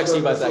nothing sexy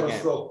about that game.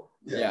 Still,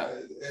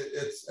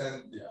 it's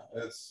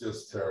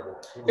just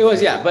terrible. It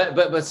was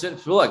but so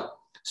look,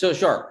 so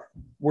sure,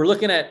 we're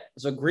looking at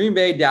Green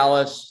Bay,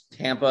 Dallas,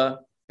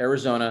 Tampa,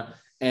 Arizona,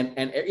 and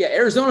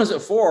Arizona's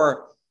at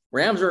 4,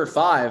 Rams are at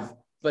 5,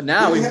 but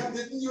now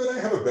didn't you and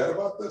I have a bet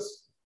about this?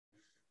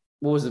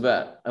 What was the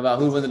bet about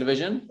who would win the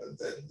division?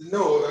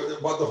 No,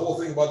 about the whole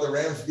thing about the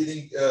Rams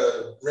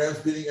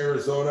beating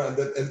Arizona and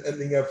then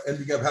ending up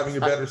having a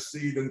better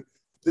seed. And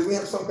did we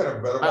have some kind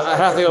of bet about I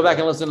have to go back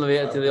and listen to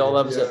the old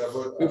episode.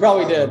 But, we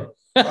probably did.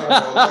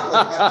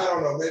 I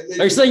don't know.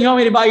 Maybe, are you saying you want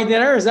me to buy you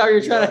dinner? Is that what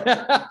you're trying to?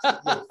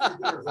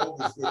 Dinner's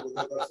always good,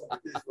 but that's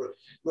not the case. But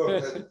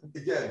look,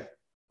 again,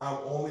 I'm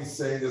only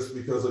saying this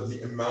because of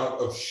the amount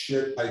of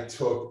shit I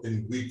took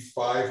in week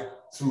 5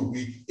 through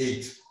week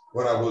 8.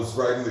 When I was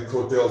riding the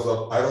coattails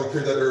up. I don't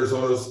care that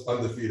Arizona's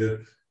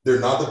undefeated. They're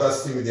not the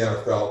best team in the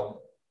NFL.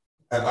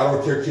 And I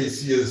don't care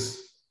KC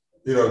is,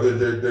 they're going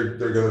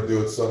to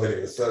do it. So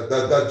anyways,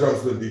 that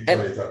drum's been beat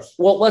many times.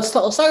 Well, let's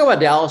talk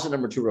about Dallas at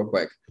number 2 real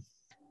quick.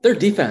 Their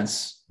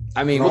defense.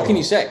 I mean, what can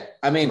you say?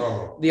 I mean,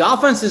 the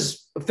offense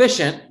is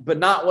efficient, but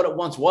not what it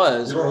once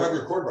was. You don't have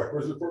your quarterback.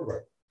 Where's your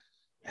quarterback?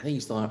 I think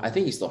he's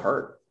still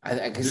hurt.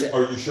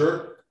 Are you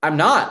sure? I'm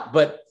not,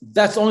 but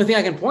that's the only thing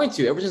I can point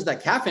to. Ever since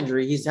that calf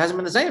injury, he hasn't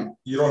been the same.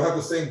 You don't have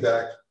the same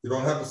Dak. You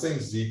don't have the same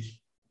Zeke.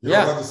 You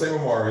don't have the same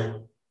Amari.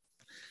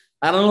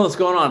 I don't know what's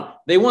going on.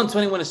 They won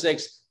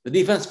 21-6. The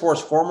defense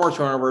forced 4 more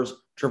turnovers.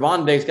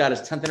 Trevon Diggs got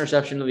his 10th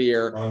interception of the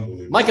year.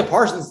 Unbelievable. Micah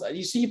Parsons,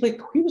 you see,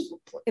 he was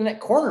in that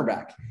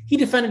cornerback. He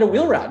defended a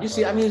wheel route. You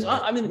see, no, it was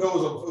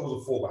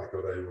a fullback.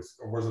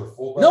 Was it a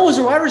fullback? No, it was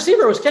a wide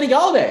receiver. It was Kenny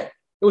Galladay.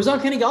 It was on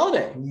Kenny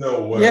Galladay.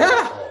 No way.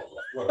 Yeah.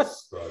 What a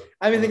stud.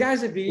 I mean, the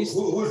guy's a beast.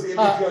 Who's the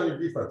MVP on your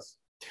defense?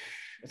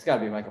 It's got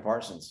to be Micah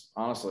Parsons,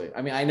 honestly.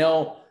 I mean, I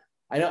know.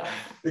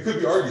 It could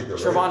be argued, though.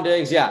 Trevon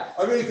Diggs, yeah.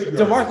 I mean, it could be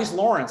DeMarcus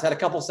Lawrence had a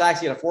couple sacks.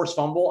 He had a forced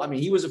fumble. I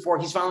mean, he was a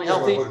force. He's finally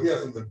healthy. But he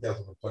hasn't been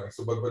playing.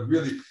 So, but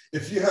really,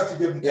 if you have to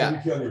give an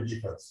MVP on your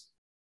defense,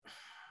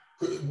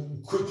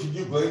 could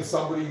you blame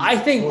somebody? I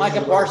think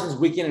Micah Parsons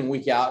week in and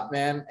week out,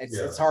 man.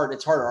 It's hard.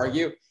 It's hard to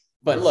argue.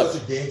 But it's look,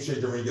 such a game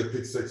changer when you get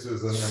pick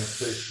sixes and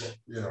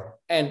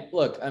And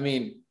look, I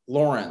mean,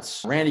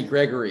 Lawrence, Randy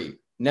Gregory,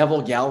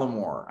 Neville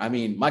Gallimore. I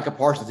mean, Micah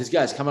Parsons. These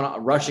guys coming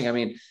out rushing. I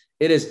mean,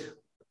 it is.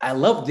 I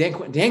love Dan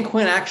Quinn. Dan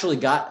Quinn actually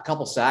got a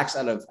couple sacks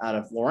out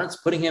of Lawrence,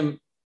 putting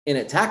him in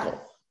at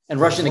tackle and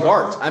rushing the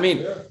guards. I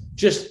mean,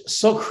 just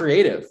so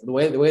creative the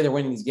way they're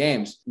winning these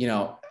games.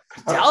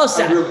 Dallas.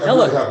 I'm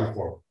really happy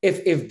for him.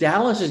 If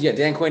Dallas is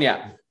Dan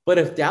Quinn, but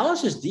if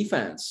Dallas's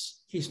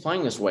defense keeps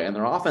playing this way and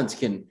their offense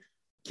can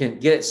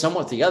get it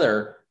somewhat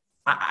together,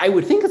 I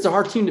would think it's a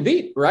hard team to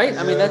beat, right?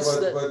 Yeah, I mean,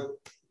 but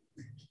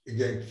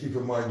again, keep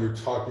in mind you're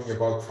talking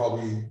about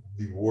probably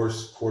the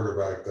worst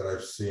quarterback that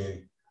I've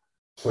seen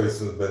play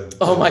since Ben.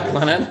 Mike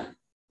Glennon.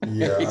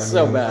 Yeah, he's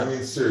so bad. I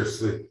mean,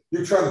 seriously,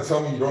 you're trying to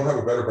tell me you don't have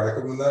a better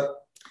backup than that?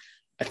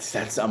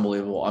 That's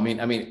unbelievable. I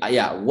mean,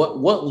 yeah.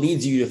 What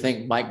leads you to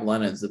think Mike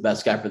Glennon's the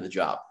best guy for the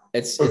job?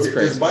 It's crazy.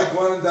 Is Mike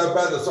Glennon that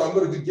bad? So I'm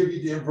going to give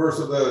you the inverse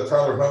of the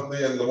Tyler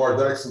Huntley and Lamar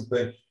Jackson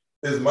thing.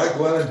 Is Mike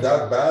Glennon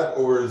that bad,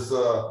 or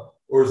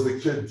or is the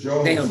kid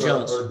Jones,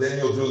 or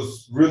Daniel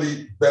Jones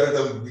really better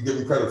than we give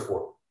him credit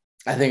for?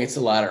 I think it's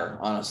the latter,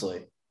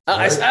 honestly.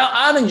 Right?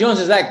 I don't think Jones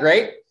is that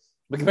great,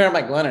 but compared to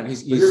Mike Glennon,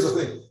 he's here's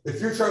the thing. If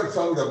you're trying to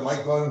tell me that Mike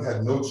Glennon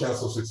had no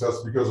chance of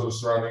success because of the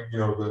surrounding,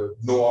 the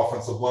no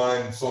offensive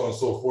line, so on and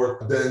so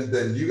forth,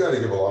 then you got to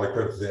give a lot of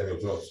credit to Daniel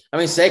Jones. I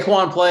mean,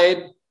 Saquon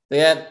played. They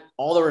had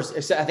all the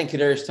I think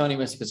Kadarius Toney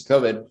missed because of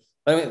COVID.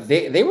 But I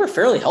mean, they were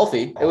fairly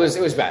healthy. It was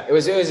bad. It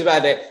was a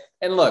bad day.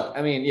 And look,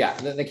 I mean, yeah,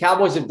 the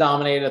Cowboys have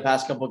dominated the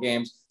past couple of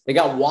games. They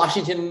got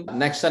Washington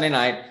next Sunday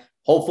night.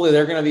 Hopefully,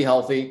 they're going to be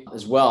healthy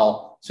as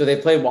well. So they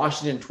played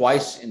Washington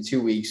twice in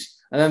 2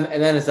 weeks, and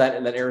then it's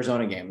that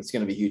Arizona game. It's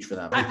going to be huge for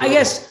them. I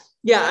guess,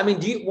 yeah. I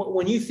mean,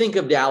 when you think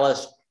of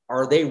Dallas,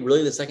 are they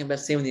really the second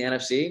best team in the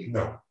NFC?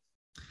 No.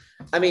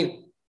 I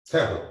mean,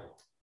 Tampa.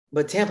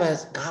 But Tampa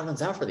has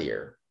Godwin's out for the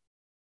year.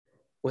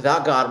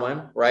 Without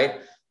Godwin,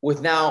 right?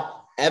 With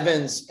now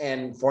Evans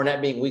and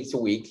Fournette being week to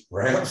week.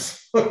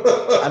 Rams.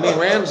 I mean,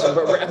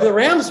 the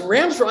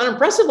Rams were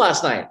unimpressive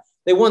last night.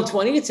 They won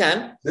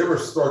 20-10. They were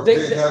starting.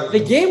 The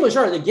game was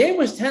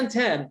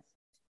 10-10.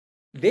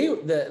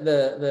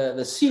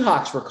 The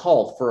Seahawks were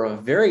called for a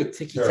very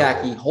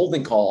ticky-tacky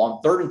holding call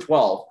on 3rd and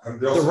 12.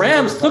 The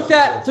Rams took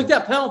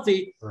that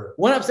penalty,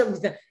 went up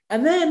 17-10.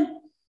 And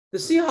then the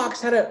Seahawks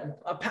had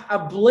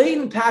a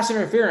blatant pass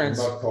interference.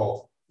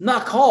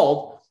 Not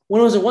called. When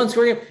it was a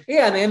one-score game,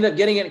 yeah, and they ended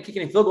up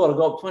kicking a field goal to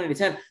go up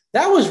 20-10.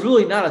 That was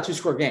really not a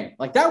two-score game.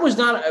 Like that was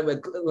not.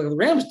 The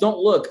Rams don't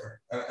look.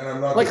 And I'm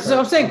not. Like so,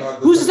 I'm saying,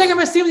 who's the second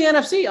best team in the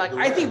NFC? Like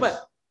I think,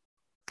 but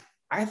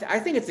I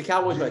think it's the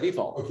Cowboys by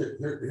default. Okay,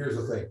 here's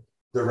the thing: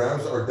 the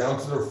Rams are down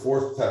to their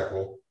 4th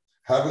tackle.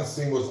 Haven't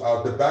seen was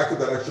out. The backup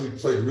that actually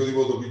played really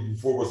well the week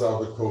before was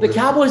out with COVID. The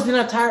Cowboys didn't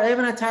have Tyron. They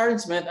haven't had Tyron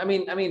Smith. I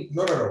mean.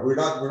 No. We're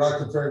not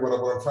comparing what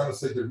I'm trying to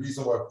say. The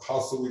reason why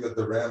possibly that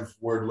the Rams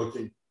were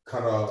looking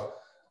kind of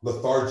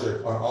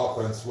lethargic on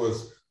offense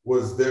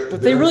was there.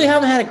 But they really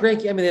haven't had a great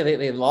game. I mean,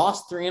 they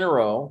lost 3 in a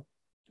row,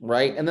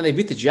 right? And then they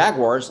beat the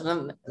Jaguars.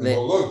 And then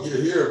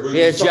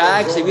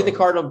Jags. They beat the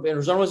Cardinals.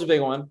 Arizona was a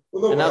big one.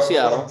 Well, and now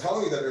Seattle. I'm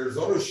telling you that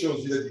Arizona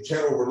shows you that you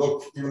can't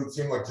overlook even a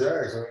team like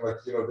Jags. I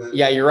mean,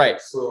 yeah, you're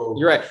right. So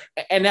you're right.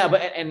 And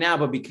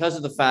now, because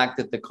of the fact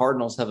that the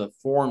Cardinals have a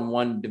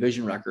 4-1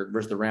 division record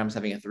versus the Rams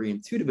having a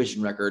 3-2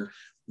 division record,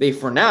 they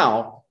for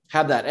now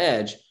have that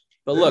edge.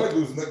 But they look, might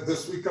lose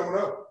this week coming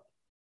up.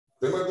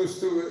 They might lose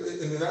to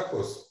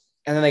Indianapolis.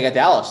 And then they got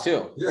Dallas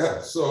too.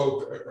 Yeah.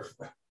 So,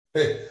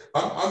 hey,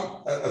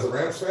 I'm as a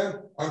Rams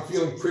fan, I'm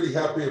feeling pretty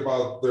happy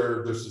about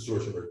their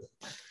situation right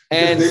now.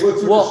 And they went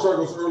through the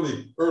struggles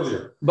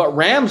earlier. But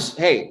Rams,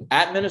 hey,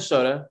 at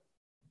Minnesota,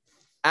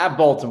 at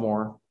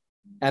Baltimore,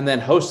 and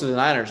then hosted the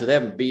Niners, so they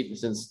haven't beaten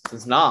since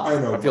Knox.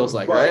 I know. It feels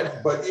like, right?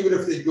 But even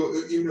if they go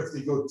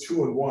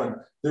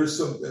 2-1, there's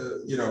some,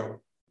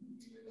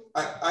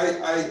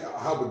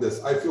 how about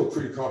this? I feel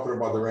pretty confident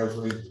about the Rams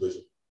winning the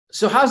division.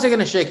 So how's it going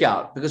to shake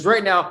out? Because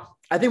right now,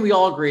 I think we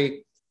all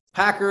agree,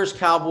 Packers,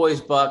 Cowboys,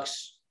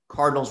 Bucks,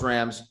 Cardinals,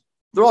 Rams,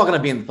 they're all going to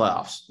be in the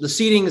playoffs. The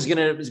seeding is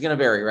going to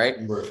vary, right?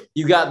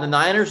 You got the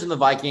Niners and the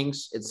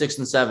Vikings at 6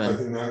 and 7. I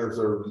think Niners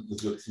are a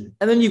good team.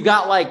 And then you've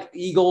got like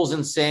Eagles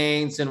and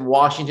Saints and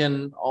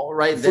Washington, all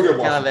right, they're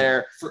kind of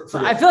there.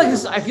 I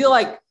feel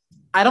like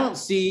I don't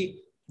see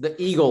the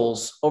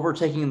Eagles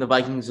overtaking the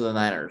Vikings or the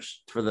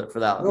Niners for that.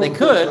 No, they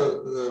could.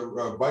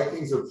 The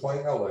Vikings are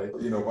playing LA.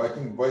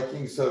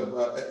 Vikings have,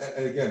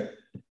 and again,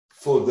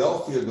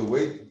 Philadelphia.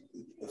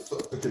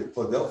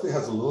 Philadelphia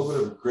has a little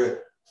bit of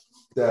grit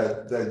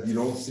that you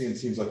don't see in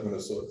teams like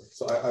Minnesota.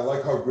 So I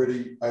like how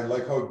gritty.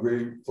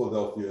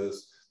 Philadelphia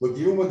is. Look,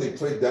 even when they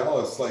played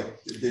Dallas,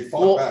 like they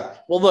fought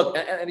back. Well, look,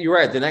 and you're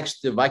right.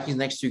 The Vikings'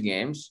 next 2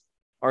 games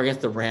are against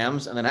the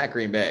Rams and then at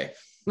Green Bay.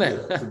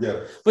 Yeah, forget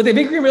it. But they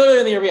beat Green Bay earlier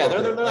in the year. Yeah,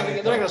 they're not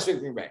going to sweep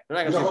Green Bay.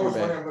 They're not going to sweep Green Bay.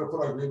 How much money I'm going to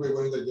put on Green Bay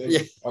winning that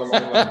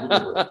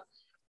game?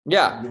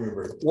 Yeah. Give me a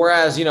break.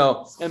 Whereas,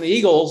 and the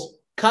Eagles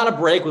caught a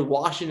break with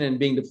Washington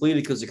being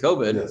depleted because of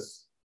COVID.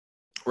 Yes.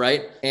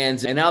 Right?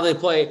 And now they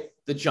play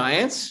the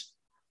Giants.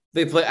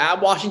 They play at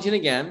Washington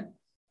again.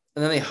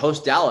 And then they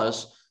host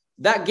Dallas.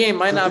 That game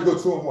might not go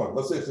 2-1.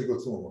 Let's say if they go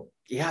 2-1.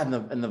 Yeah,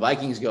 and the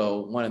Vikings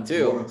go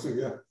 1-2. 1-2,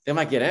 yeah. They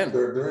might get in.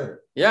 They're in.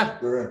 Yeah.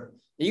 They're in.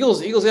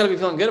 Eagles got to be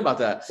feeling good about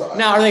that. So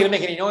now, are they going to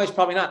make any noise?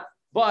 Probably not.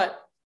 But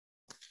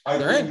I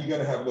think you're going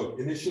to have,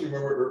 initially,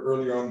 remember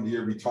earlier on in the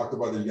year, we talked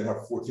about that you're going to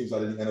have 4 teams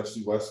out of the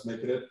NFC West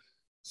making it.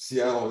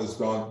 Seattle is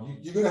gone.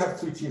 You're going to have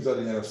 3 teams out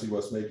of the NFC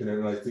West making it.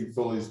 And I think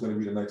Philly is going to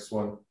be the next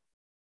one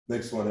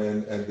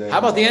in. And then, how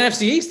about the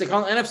NFC East? They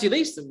call it NFC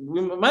East. We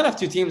might have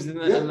 2 teams in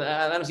the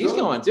NFC East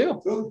going too.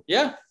 Philly.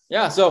 Yeah.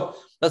 Yeah. So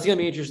that's going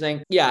to be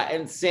interesting. Yeah.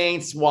 And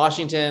Saints,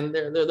 Washington,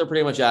 they're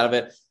pretty much out of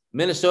it.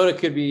 Minnesota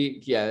could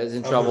be, is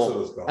in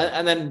trouble.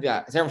 And then,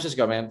 San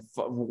Francisco, man,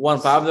 won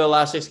 5 of their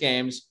last 6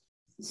 games.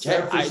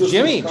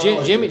 Jimmy's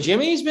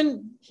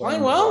been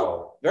playing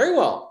well, very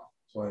well.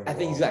 I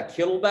think he's got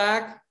Kittle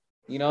back.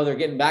 They're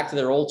getting back to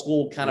their old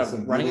school kind of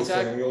running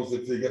attack. Samuels,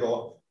 if they get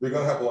they're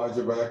going to have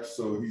Elijah back,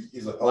 so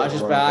he's a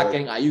Elijah's back,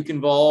 getting Ayuk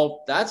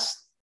involved.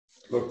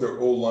 Look, their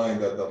old line,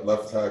 that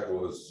left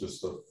tackle is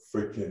just a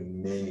freaking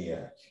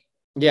maniac.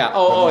 Yeah.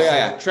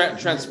 Yeah.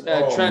 Trent Williams.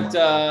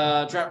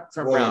 Brown.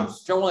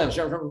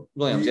 Trent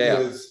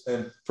Williams.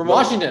 And from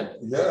Washington.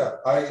 Yeah.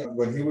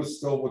 When he was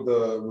still with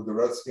the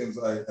Redskins,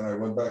 I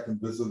went back and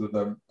visited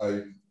them.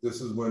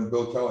 This is when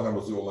Bill Callahan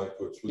was the old line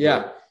coach.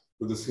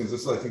 With the Skins.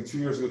 This is, I think, 2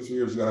 years ago.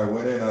 And I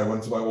went in and I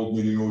went to my old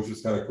meeting room, which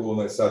was kind of cool.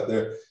 And I sat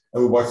there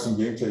and we watched some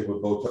game tape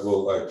with Coach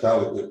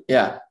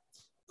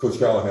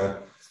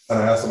Callahan. And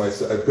I asked him, I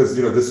said, because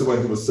this is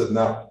when he was sitting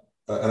out.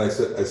 And I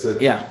said,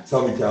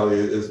 tell me, Callie,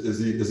 is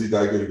he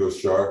that good? He goes,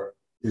 Shar,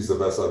 he's the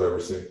best I've ever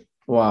seen.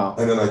 Wow.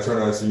 And then I turned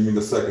around and said, you mean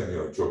the second?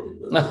 Joking.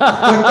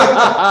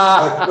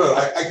 I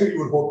couldn't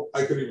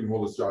even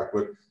hold his jock.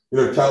 But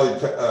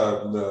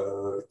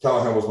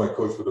Callahan was my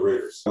coach for the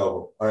Raiders.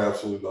 I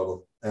absolutely love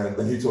him.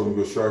 And he told me,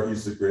 he goes, Shar,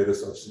 he's the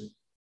greatest I've seen.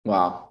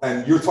 Wow.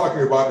 And you're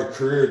talking about a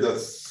career that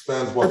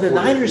spans what? The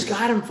Niners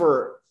got him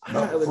for. It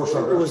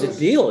was a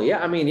deal.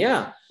 Yeah. I mean,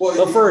 yeah. Well,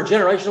 but for a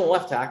generational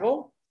left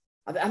tackle.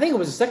 I think it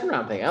was a second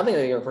round pick. I don't think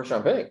they got a first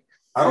round pick.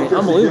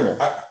 Unbelievable.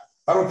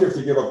 I don't care if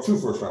they give up 2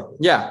 first round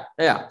picks. Yeah.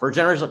 For a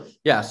generation.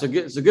 Yeah. So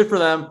good for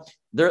them.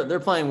 They're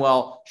playing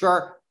well.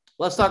 Sure.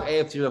 Let's talk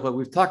AFC real quick.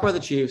 We've talked about the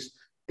Chiefs.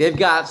 They've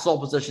got sole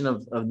position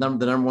of the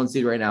number 1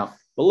 seed right now.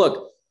 But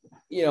look,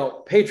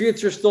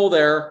 Patriots are still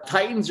there.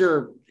 Titans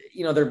are,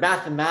 they're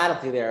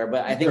mathematically there.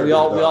 But I think we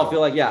all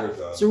feel like,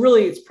 So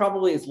really,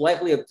 it's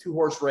likely a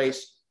 2-horse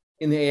race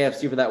in the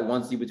AFC for that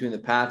 1 seed between the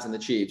Pats and the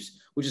Chiefs,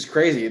 which is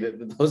crazy.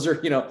 Those are,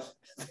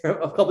 they're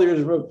a couple of years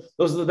removed.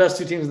 Those are the best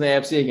 2 teams in the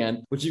AFC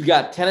again, which you've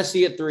got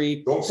Tennessee at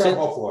 3. Don't count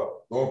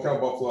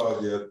Buffalo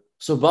out yet.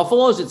 So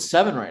Buffalo's at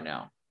 7 right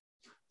now.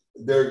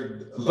 But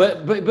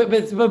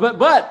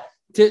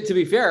to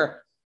be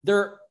fair,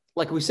 they're,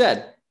 like we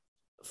said,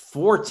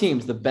 4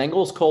 teams, the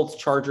Bengals, Colts,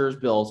 Chargers,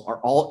 Bills, are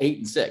all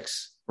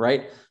 8-6,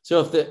 right? So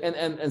if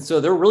and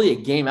so they're really a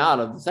game out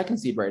of the 2nd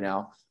seed right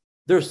now.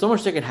 There's so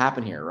much that could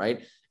happen here,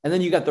 right? And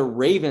then you got the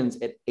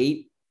Ravens at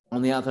 8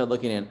 on the outside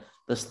looking in.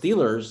 The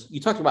Steelers, you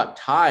talked about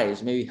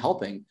ties maybe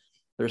helping.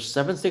 They're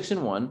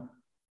 7-6-1.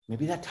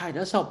 Maybe that tie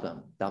does help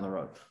them down the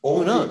road.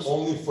 Who knows?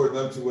 Only for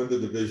them to win the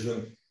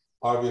division.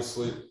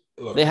 Obviously,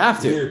 look, they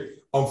have to.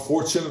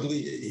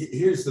 Unfortunately,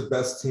 here's the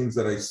best teams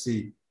that I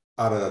see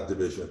out of that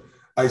division.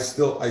 I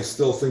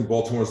still think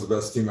Baltimore is the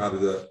best team out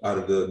of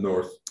the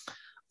North.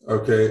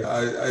 Okay,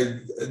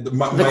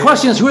 the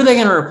question is, who are they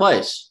going to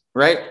replace?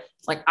 Right?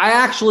 Like I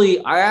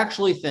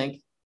actually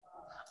think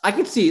I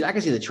could see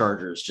the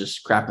Chargers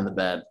just crapping the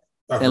bed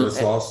after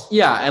this loss.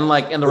 Yeah, and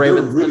the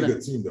Ravens, they're a really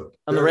good team though.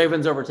 And the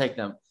Ravens overtake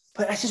them.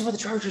 But that's just what the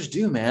Chargers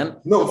do, man.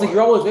 No, it's like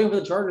you're always waiting for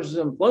the Chargers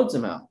to implode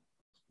somehow.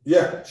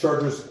 Yeah,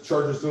 Chargers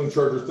doing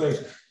Charger things.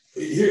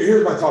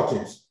 Here's my top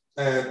teams,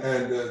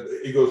 and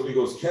it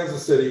goes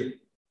Kansas City,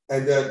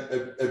 and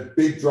then a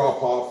big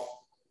drop off,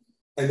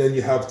 and then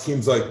you have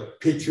teams like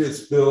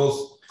Patriots,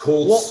 Bills,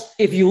 Colts. Well,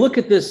 if you look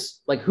at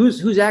this, like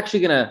who's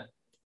actually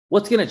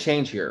what's gonna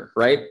change here,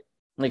 right?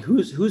 Like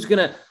who's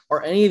gonna,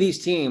 are any of these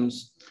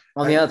teams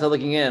on the outside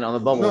looking in on the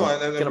bubble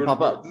gonna pop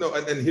up? No,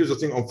 and here's the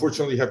thing.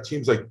 Unfortunately, you have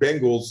teams like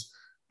Bengals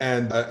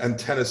and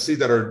Tennessee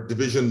that are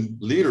division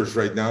leaders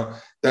right now.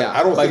 That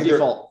I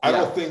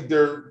don't think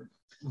they're.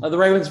 The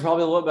Ravens are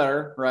probably a little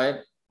better, right?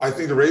 I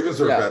think the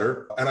Ravens are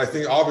better, and I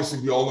think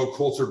obviously we all know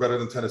Colts are better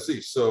than Tennessee.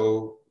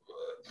 So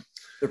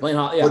they're playing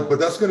hot, yeah. But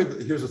that's going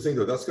to. Here's the thing,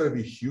 though. That's going to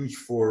be huge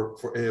for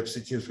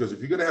AFC teams, because if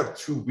you're going to have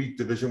 2 weak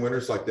division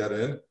winners like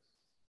that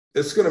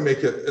it's going to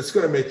make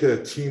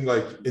a team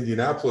like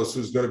Indianapolis,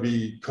 who's going to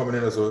be coming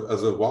in as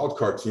a wild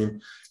card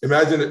team.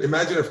 Imagine if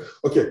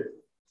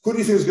who do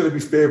you think is going to be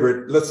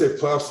favored? Let's say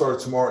playoffs start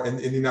tomorrow, and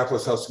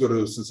Indianapolis has to go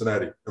to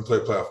Cincinnati and play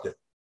a playoff game.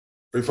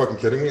 Are you fucking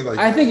kidding me? Like,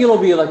 I think it'll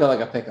be like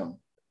a pick 'em.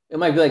 It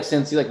might be like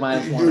Cincy, like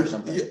 -1 or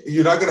something.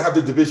 You're not going to have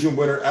the division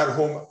winner at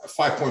home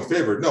 5-point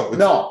favorite.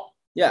 No.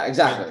 Yeah,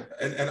 exactly.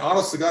 And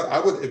honest to God, I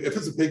would, if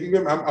it's a picking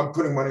game, I'm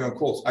putting money on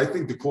Colts. I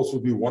think the Colts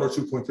would be 1 or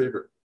 2 point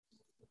favorite.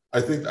 I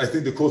think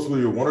the Colts will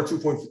be a 1 or 2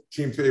 point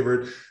team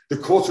favorite. The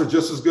Colts are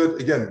just as good.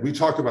 Again, we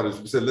talked about it.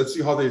 We said, let's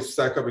see how they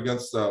stack up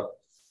against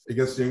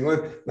New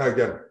England. Now,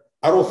 again,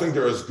 I don't think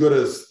they're as good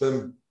as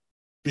them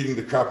beating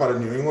the crap out of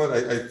New England.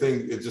 I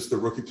think it's just the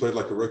rookie played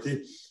like a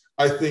rookie.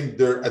 I think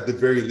they're at the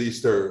very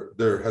least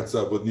they're heads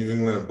up with New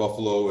England and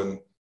Buffalo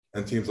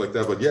and teams like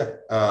that. But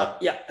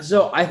yeah.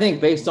 So I think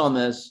based on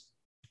this,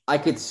 I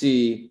could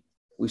see.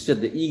 We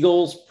said the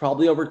Eagles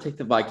probably overtake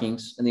the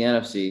Vikings in the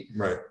NFC.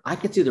 Right. I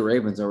could see the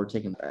Ravens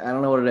overtaking. I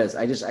don't know what it is.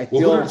 I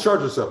feel. Who do the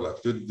Chargers have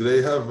left? Do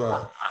they have?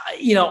 But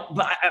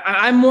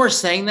I'm more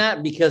saying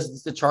that because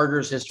it's the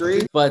Chargers'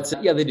 history. But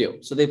yeah, they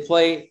do. So they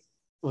play.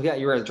 Well, yeah,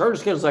 you're right. The Chargers'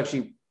 schedule is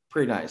actually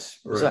pretty nice.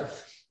 Right. So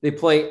they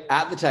play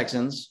at the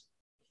Texans,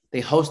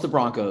 they host the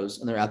Broncos,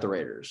 and they're at the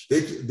Raiders.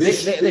 They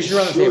should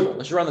run the table.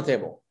 They should run the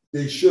table.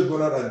 They should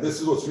run out. And this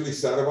is what's really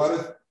sad about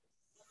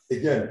it.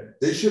 Again,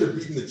 they should have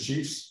beaten the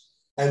Chiefs.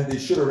 And they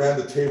should have ran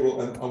the table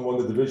and won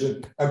the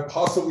division and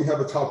possibly have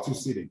a top 2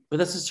 seeding. But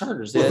that's the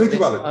Chargers. Think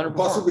about it.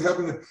 Possibly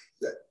having the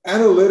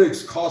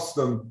analytics cost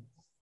them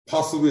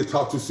possibly a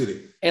top 2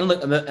 seeding. And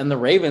look, and the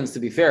Ravens, to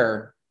be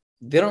fair,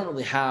 they don't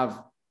really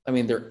have. I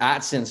mean, they're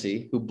at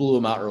Cincy, who blew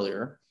them out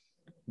earlier.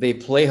 They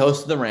play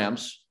host to the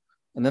Rams,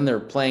 and then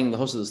they're playing the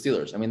host of the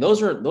Steelers. I mean,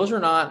 those are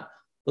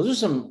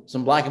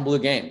some black and blue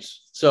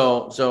games.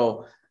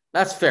 So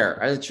that's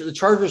fair. The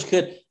Chargers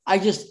could.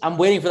 I'm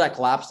waiting for that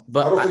collapse,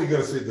 but I don't think you're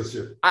going to see it this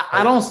year.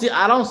 I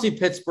don't see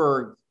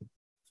Pittsburgh.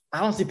 I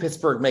don't see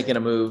Pittsburgh making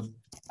a move.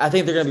 I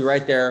think they're going to be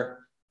right there,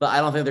 but I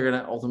don't think they're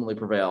going to ultimately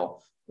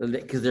prevail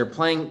because they're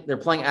playing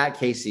at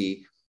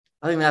KC.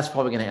 I think that's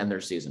probably going to end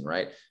their season,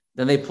 right?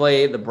 Then they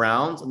play the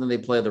Browns, and then they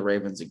play the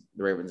Ravens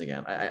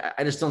again.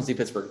 I just don't see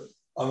Pittsburgh.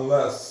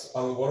 Unless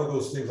on one of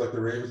those teams like the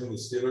Ravens and the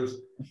Steelers,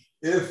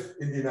 if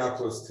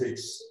Indianapolis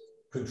takes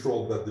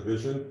control of that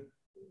division,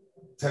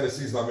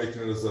 Tennessee's not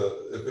making it as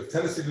if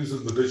Tennessee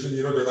loses the division,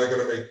 they're not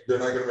going to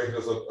make it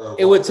as a.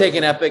 It would take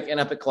an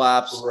epic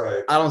collapse.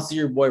 Right. I don't see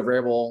your boy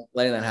Vrabel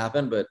letting that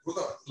happen, but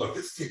look,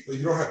 this team,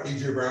 you don't have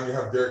AJ Brown, you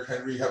have Derrick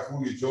Henry, you have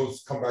Julio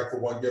Jones come back for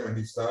one game and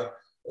he's done.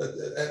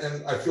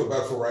 And I feel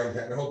bad for Ryan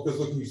Tannehill because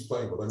look who he's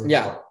playing with. I mean,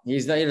 he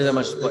doesn't have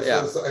much.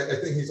 I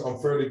think he's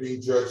unfairly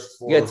being judged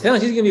for. Yeah,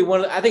 Tennessee's gonna be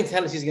one. I think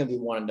Tennessee's gonna be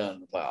one and done in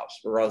the playoffs,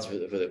 regardless for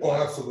the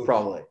absolutely,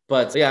 probably.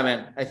 But yeah,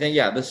 man, I think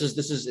this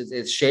is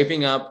it's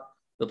shaping up.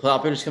 The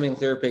playoff picture is coming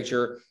clearer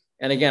picture.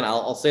 And again,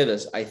 I'll say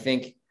this: I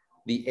think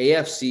the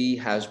AFC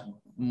has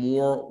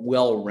more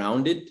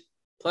well-rounded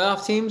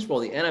playoff teams, while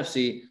the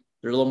NFC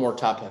they're a little more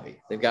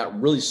top-heavy. They've got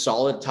really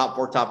solid top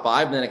 4, top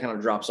 5, and then it kind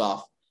of drops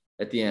off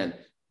at the end.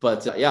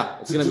 But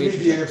it's going to be.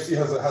 The AFC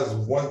has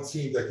one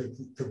team that can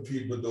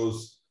compete with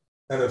those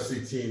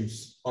NFC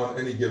teams on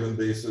any given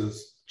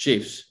basis.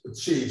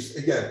 Chiefs.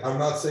 Again, I'm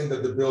not saying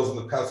that the Bills in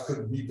the past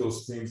couldn't beat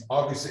those teams.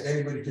 Obviously,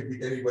 anybody can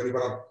beat anybody,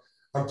 but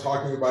I'm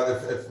talking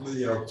about if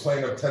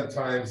playing them 10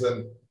 times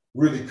and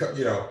really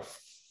coming out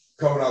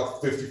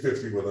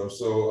 50-50 with them.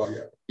 So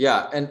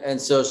and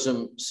so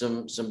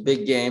some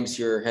big games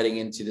here heading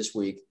into this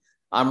week.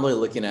 I'm really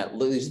looking at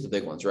these are the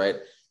big ones, right?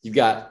 You've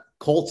got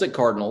Colts at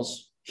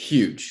Cardinals.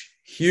 Huge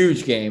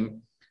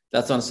game.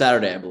 That's on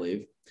Saturday, I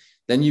believe.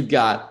 Then you've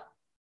got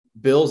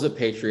Bills at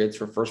Patriots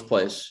for first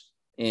place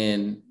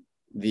in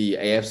the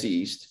AFC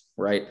East,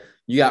 right?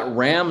 You got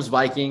Rams,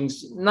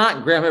 Vikings,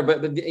 not Graham,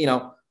 but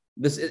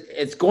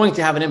it's going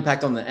to have an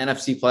impact on the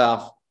NFC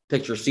playoff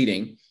picture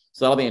seeding.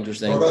 So that'll be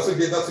interesting. That's a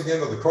game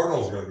that the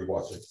Cardinals are going to be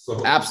watching.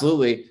 So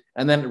absolutely.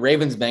 And then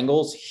Ravens,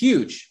 Bengals,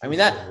 huge. I mean,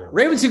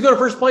 Ravens could go to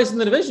first place in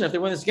the division if they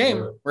win this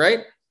game,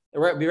 right? Be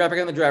right back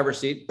in the driver's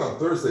seat. On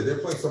Thursday, they're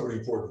playing somebody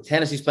important.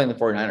 Tennessee's playing the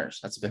 49ers.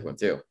 That's a big one,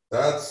 too.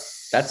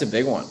 That's a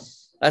big one.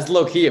 That's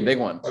low-key a big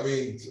one. I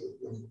mean,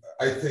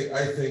 I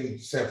think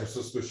San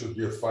Francisco should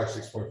be a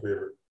 5-6 point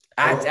favorite.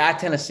 At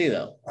Tennessee,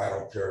 though. I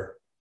don't care.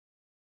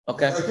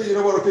 Okay. You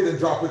know what? Okay, then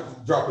drop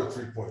it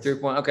 3 points. 3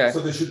 point. Okay. So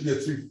there should be a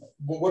 3.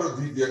 What are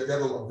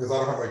because I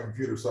don't have my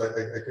computer, so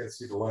I can't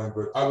see the line.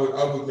 But I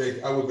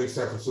would make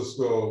San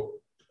Francisco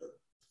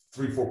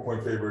 3-4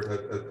 point favorite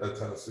at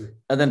Tennessee.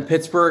 And then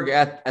Pittsburgh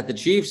at the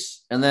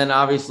Chiefs, and then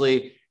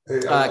obviously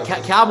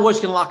Cowboys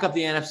can lock up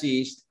the NFC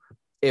East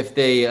if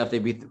they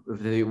beat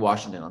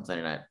Washington on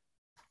Sunday night.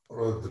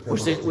 Well,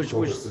 which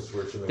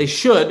they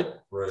should.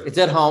 Right. It's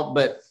at home,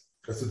 but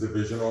it's a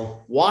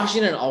divisional.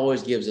 Washington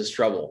always gives us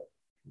trouble.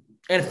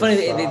 And funny,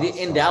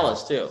 they in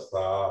Dallas too.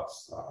 Stop.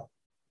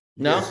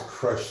 You guys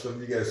crushed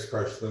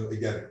them.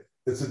 Again,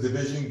 it's a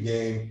division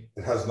game.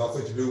 It has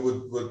nothing to do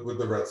with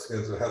the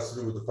Redskins. It has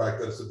to do with the fact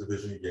that it's a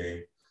division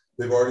game.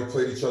 They've already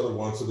played each other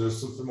once, so there's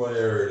some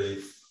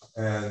familiarity.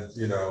 And,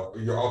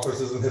 your offense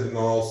isn't hitting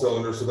on all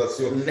cylinders. So that's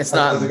it's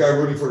not. As a guy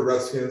rooting for the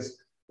Redskins,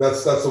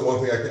 that's the one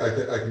thing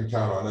I can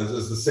count on.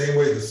 Is the same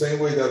way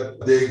that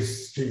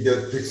Diggs can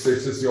get pick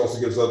sixes, he also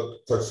gives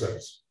up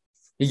touchdowns.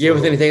 He gave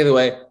it, then he take it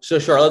away. So,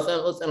 Charlotte,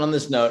 let's end on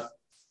this note.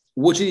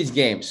 Which of these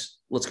games?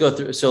 Let's go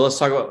through. So, let's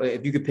talk about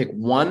if you could pick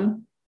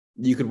one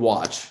you could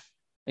watch,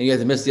 and you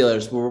have to miss the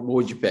others. What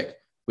would you pick?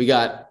 We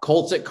got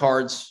Colts at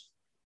Cards,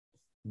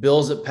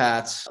 Bills at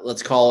Pats.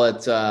 Let's call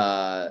it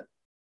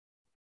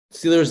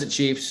Steelers at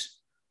Chiefs,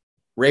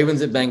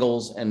 Ravens at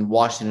Bengals, and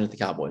Washington at the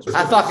Cowboys.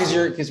 I thought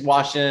because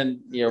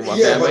Washington, as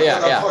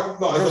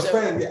a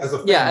fan.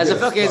 As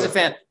a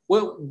fan.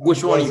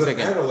 Which one are you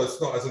picking? As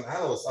an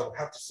analyst, I would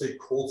have to say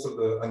Colts and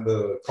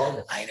the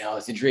Cardinals. I know,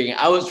 it's intriguing.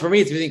 For me,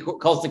 it's between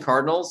Colts and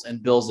Cardinals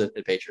and Bills at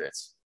the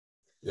Patriots.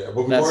 Yeah,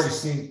 but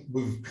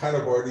we've kind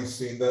of already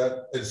seen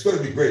that. It's going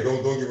to be great.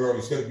 Don't get me wrong.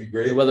 It's going to be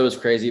great. The weather was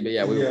crazy, but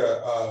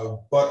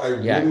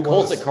but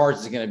Colts at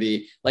Cards is going to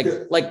be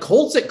like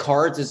Colts at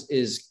Cards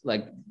is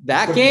like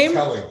that game,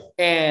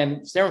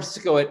 and San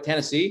Francisco at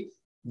Tennessee.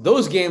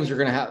 Those games are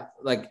going to have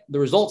the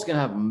results going to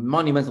have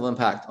monumental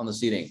impact on the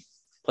seeding.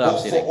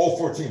 Playoff seeding. For all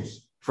 4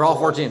 teams. For all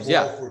 4 teams,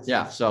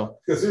 yeah. So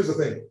because here's the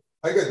thing,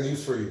 I got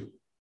news for you.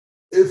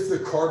 If the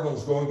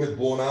Cardinals go and get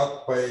blown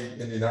out by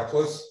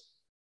Indianapolis.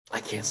 I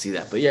can't see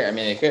that, but yeah, I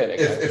mean, it could.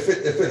 If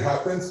it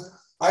happens,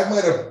 I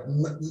might have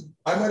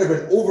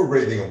been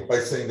overrating them by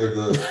saying they're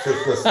the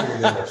 5th best team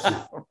in the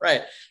NFC.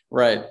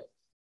 Right.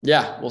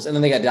 Yeah. Well, and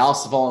then they got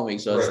Dallas the following week,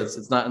 so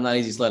it's not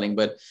easy sledding.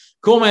 But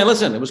cool, man.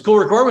 Listen, it was cool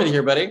recording with you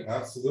here, buddy.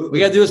 Absolutely. We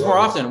got to do this more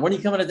often. When are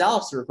you coming to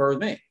Dallas to record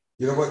with me?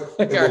 You know what?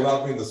 It will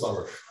not be in the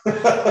summer.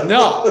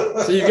 No.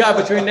 So you've got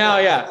between now,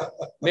 yeah.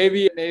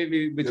 Maybe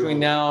between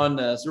now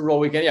and Super Bowl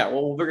weekend. Yeah,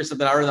 we'll figure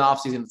something out in the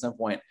offseason at some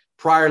point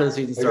prior to the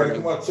season starting.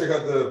 Come on, check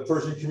out the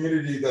Persian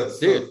community. That's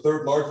the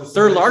third largest.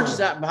 Third largest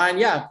behind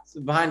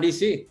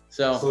DC.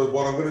 So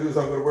what I'm going to do is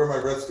I'm going to wear my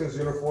Redskins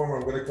uniform.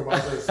 I'm going to come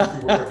out there and see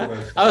people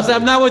recognize me.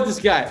 I'm not with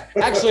this guy.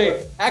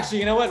 Actually,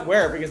 you know what?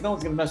 Wear it because no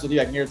one's going to mess with you.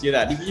 I can guarantee you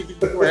that. You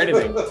can wear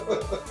anything.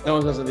 No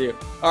one's messing with you.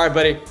 All right,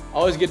 buddy.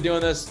 Always good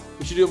doing this.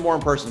 We should do it more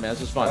in person, man. This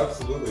was fun.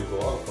 Absolutely. It's a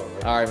lot of fun,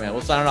 right? All right, man.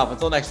 We'll sign it off.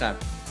 Until next time.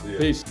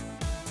 Peace.